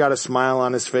 He's already got a smile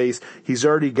on his face. He's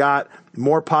already got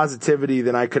more positivity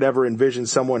than I could ever envision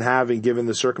someone having, given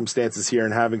the circumstances here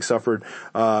and having suffered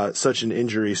such an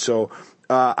injury. So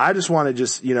I just want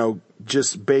to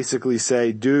just basically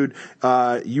say, dude,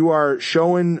 you are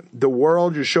showing the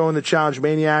world, you're showing the Challenge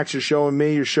Maniacs, you're showing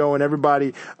me, you're showing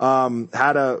everybody how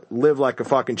to live like a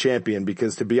fucking champion.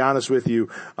 Because to be honest with you,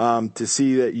 to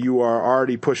see that you are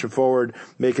already pushing forward,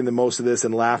 making the most of this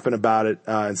and laughing about it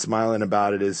and smiling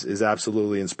about it is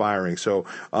absolutely inspiring. So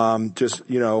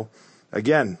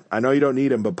again, I know you don't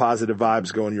need him, but positive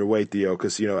vibes going your way, Theo,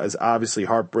 because, it's obviously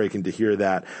heartbreaking to hear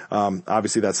that.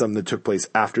 Obviously, that's something that took place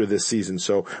after this season,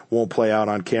 so won't play out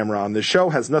on camera on the show.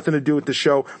 Has nothing to do with the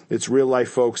show. It's real life,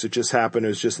 folks. It just happened. It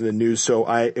was just in the news. So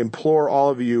I implore all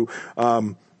of you,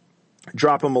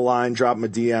 drop him a line, drop him a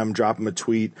DM, drop him a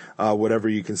tweet, whatever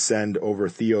you can send over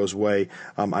Theo's way.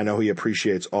 I know he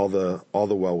appreciates all the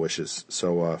well wishes.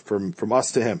 So from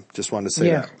us to him, just wanted to say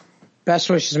that. Best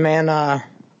wishes, man.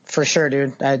 For sure,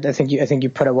 dude. I think you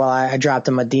put it well. I dropped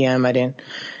him a DM. I didn't,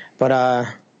 but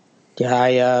I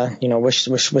wish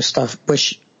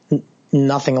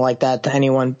nothing like that to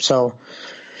anyone. So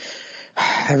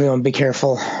everyone, be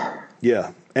careful.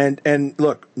 Yeah. And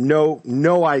look,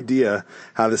 no idea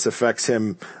how this affects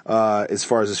him, as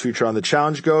far as his future on the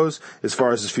challenge goes, as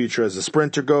far as his future as a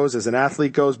sprinter goes, as an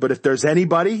athlete goes. But if there's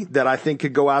anybody that I think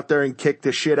could go out there and kick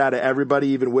the shit out of everybody,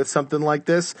 even with something like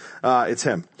this, it's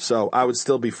him. So I would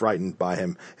still be frightened by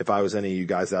him if I was any of you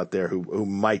guys out there who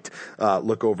might,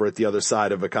 look over at the other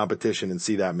side of a competition and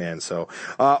see that man. So,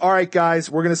 all right, guys,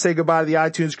 we're going to say goodbye to the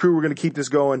iTunes crew. We're going to keep this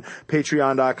going.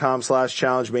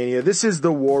 Patreon.com/ChallengeMania. This is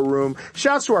the War Room.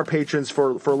 Shouts to our patrons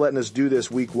for letting us do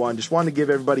this week one. Just wanted to give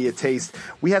everybody a taste.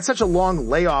 We had such a long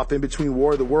layoff in between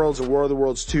War of the Worlds and War of the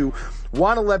Worlds 2.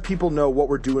 Want to let people know what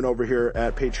we're doing over here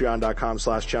at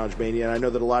patreon.com/ChallengeMania. And I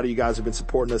know that a lot of you guys have been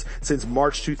supporting us since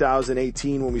March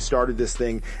 2018 when we started this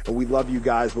thing. And we love you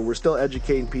guys, but we're still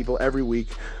educating people every week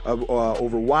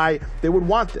over why they would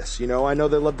want this. I know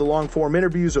they love the long form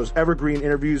interviews, those evergreen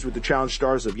interviews with the challenge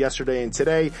stars of yesterday and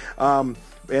today.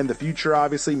 And the future,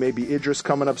 obviously, maybe Idris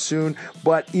coming up soon.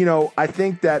 But, I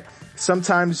think that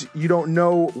sometimes you don't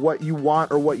know what you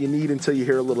want or what you need until you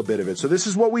hear a little bit of it. So this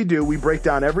is what we do. We break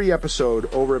down every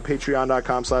episode over at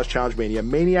patreon.com/ChallengeMania.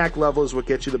 Maniac level is what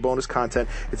gets you the bonus content.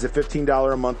 It's a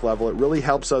 $15 a month level. It really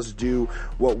helps us do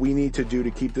what we need to do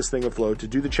to keep this thing afloat, to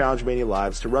do the Challenge Mania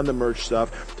lives, to run the merch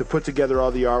stuff, to put together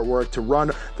all the artwork, to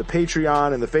run the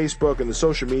Patreon and the Facebook and the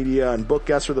social media and book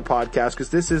guests for the podcast, because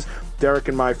this is Derek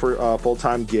and my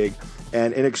full-time gig.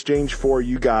 And in exchange for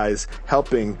you guys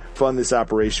helping fund this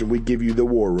operation, we give you the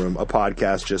War Room, a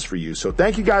podcast just for you. So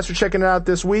thank you guys for checking it out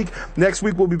this week. Next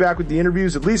week, we'll be back with the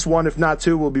interviews, at least one, if not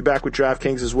two. We'll be back with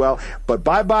DraftKings as well. But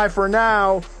bye-bye for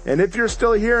now. And if you're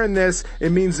still hearing this,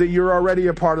 it means that you're already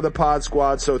a part of the Pod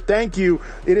Squad. So thank you.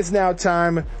 It is now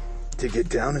time to get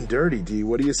down and dirty, D.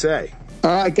 What do you say?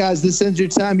 All right, guys, this ends your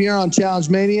time here on Challenge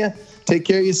Mania. Take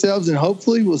care of yourselves, and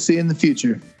hopefully we'll see you in the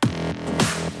future.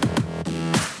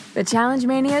 The Challenge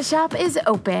Mania shop is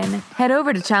open. Head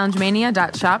over to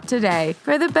challengemania.shop today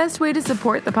for the best way to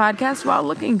support the podcast while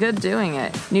looking good doing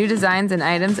it. New designs and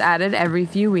items added every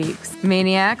few weeks.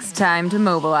 Maniacs, time to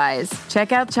mobilize.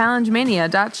 Check out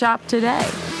challengemania.shop today.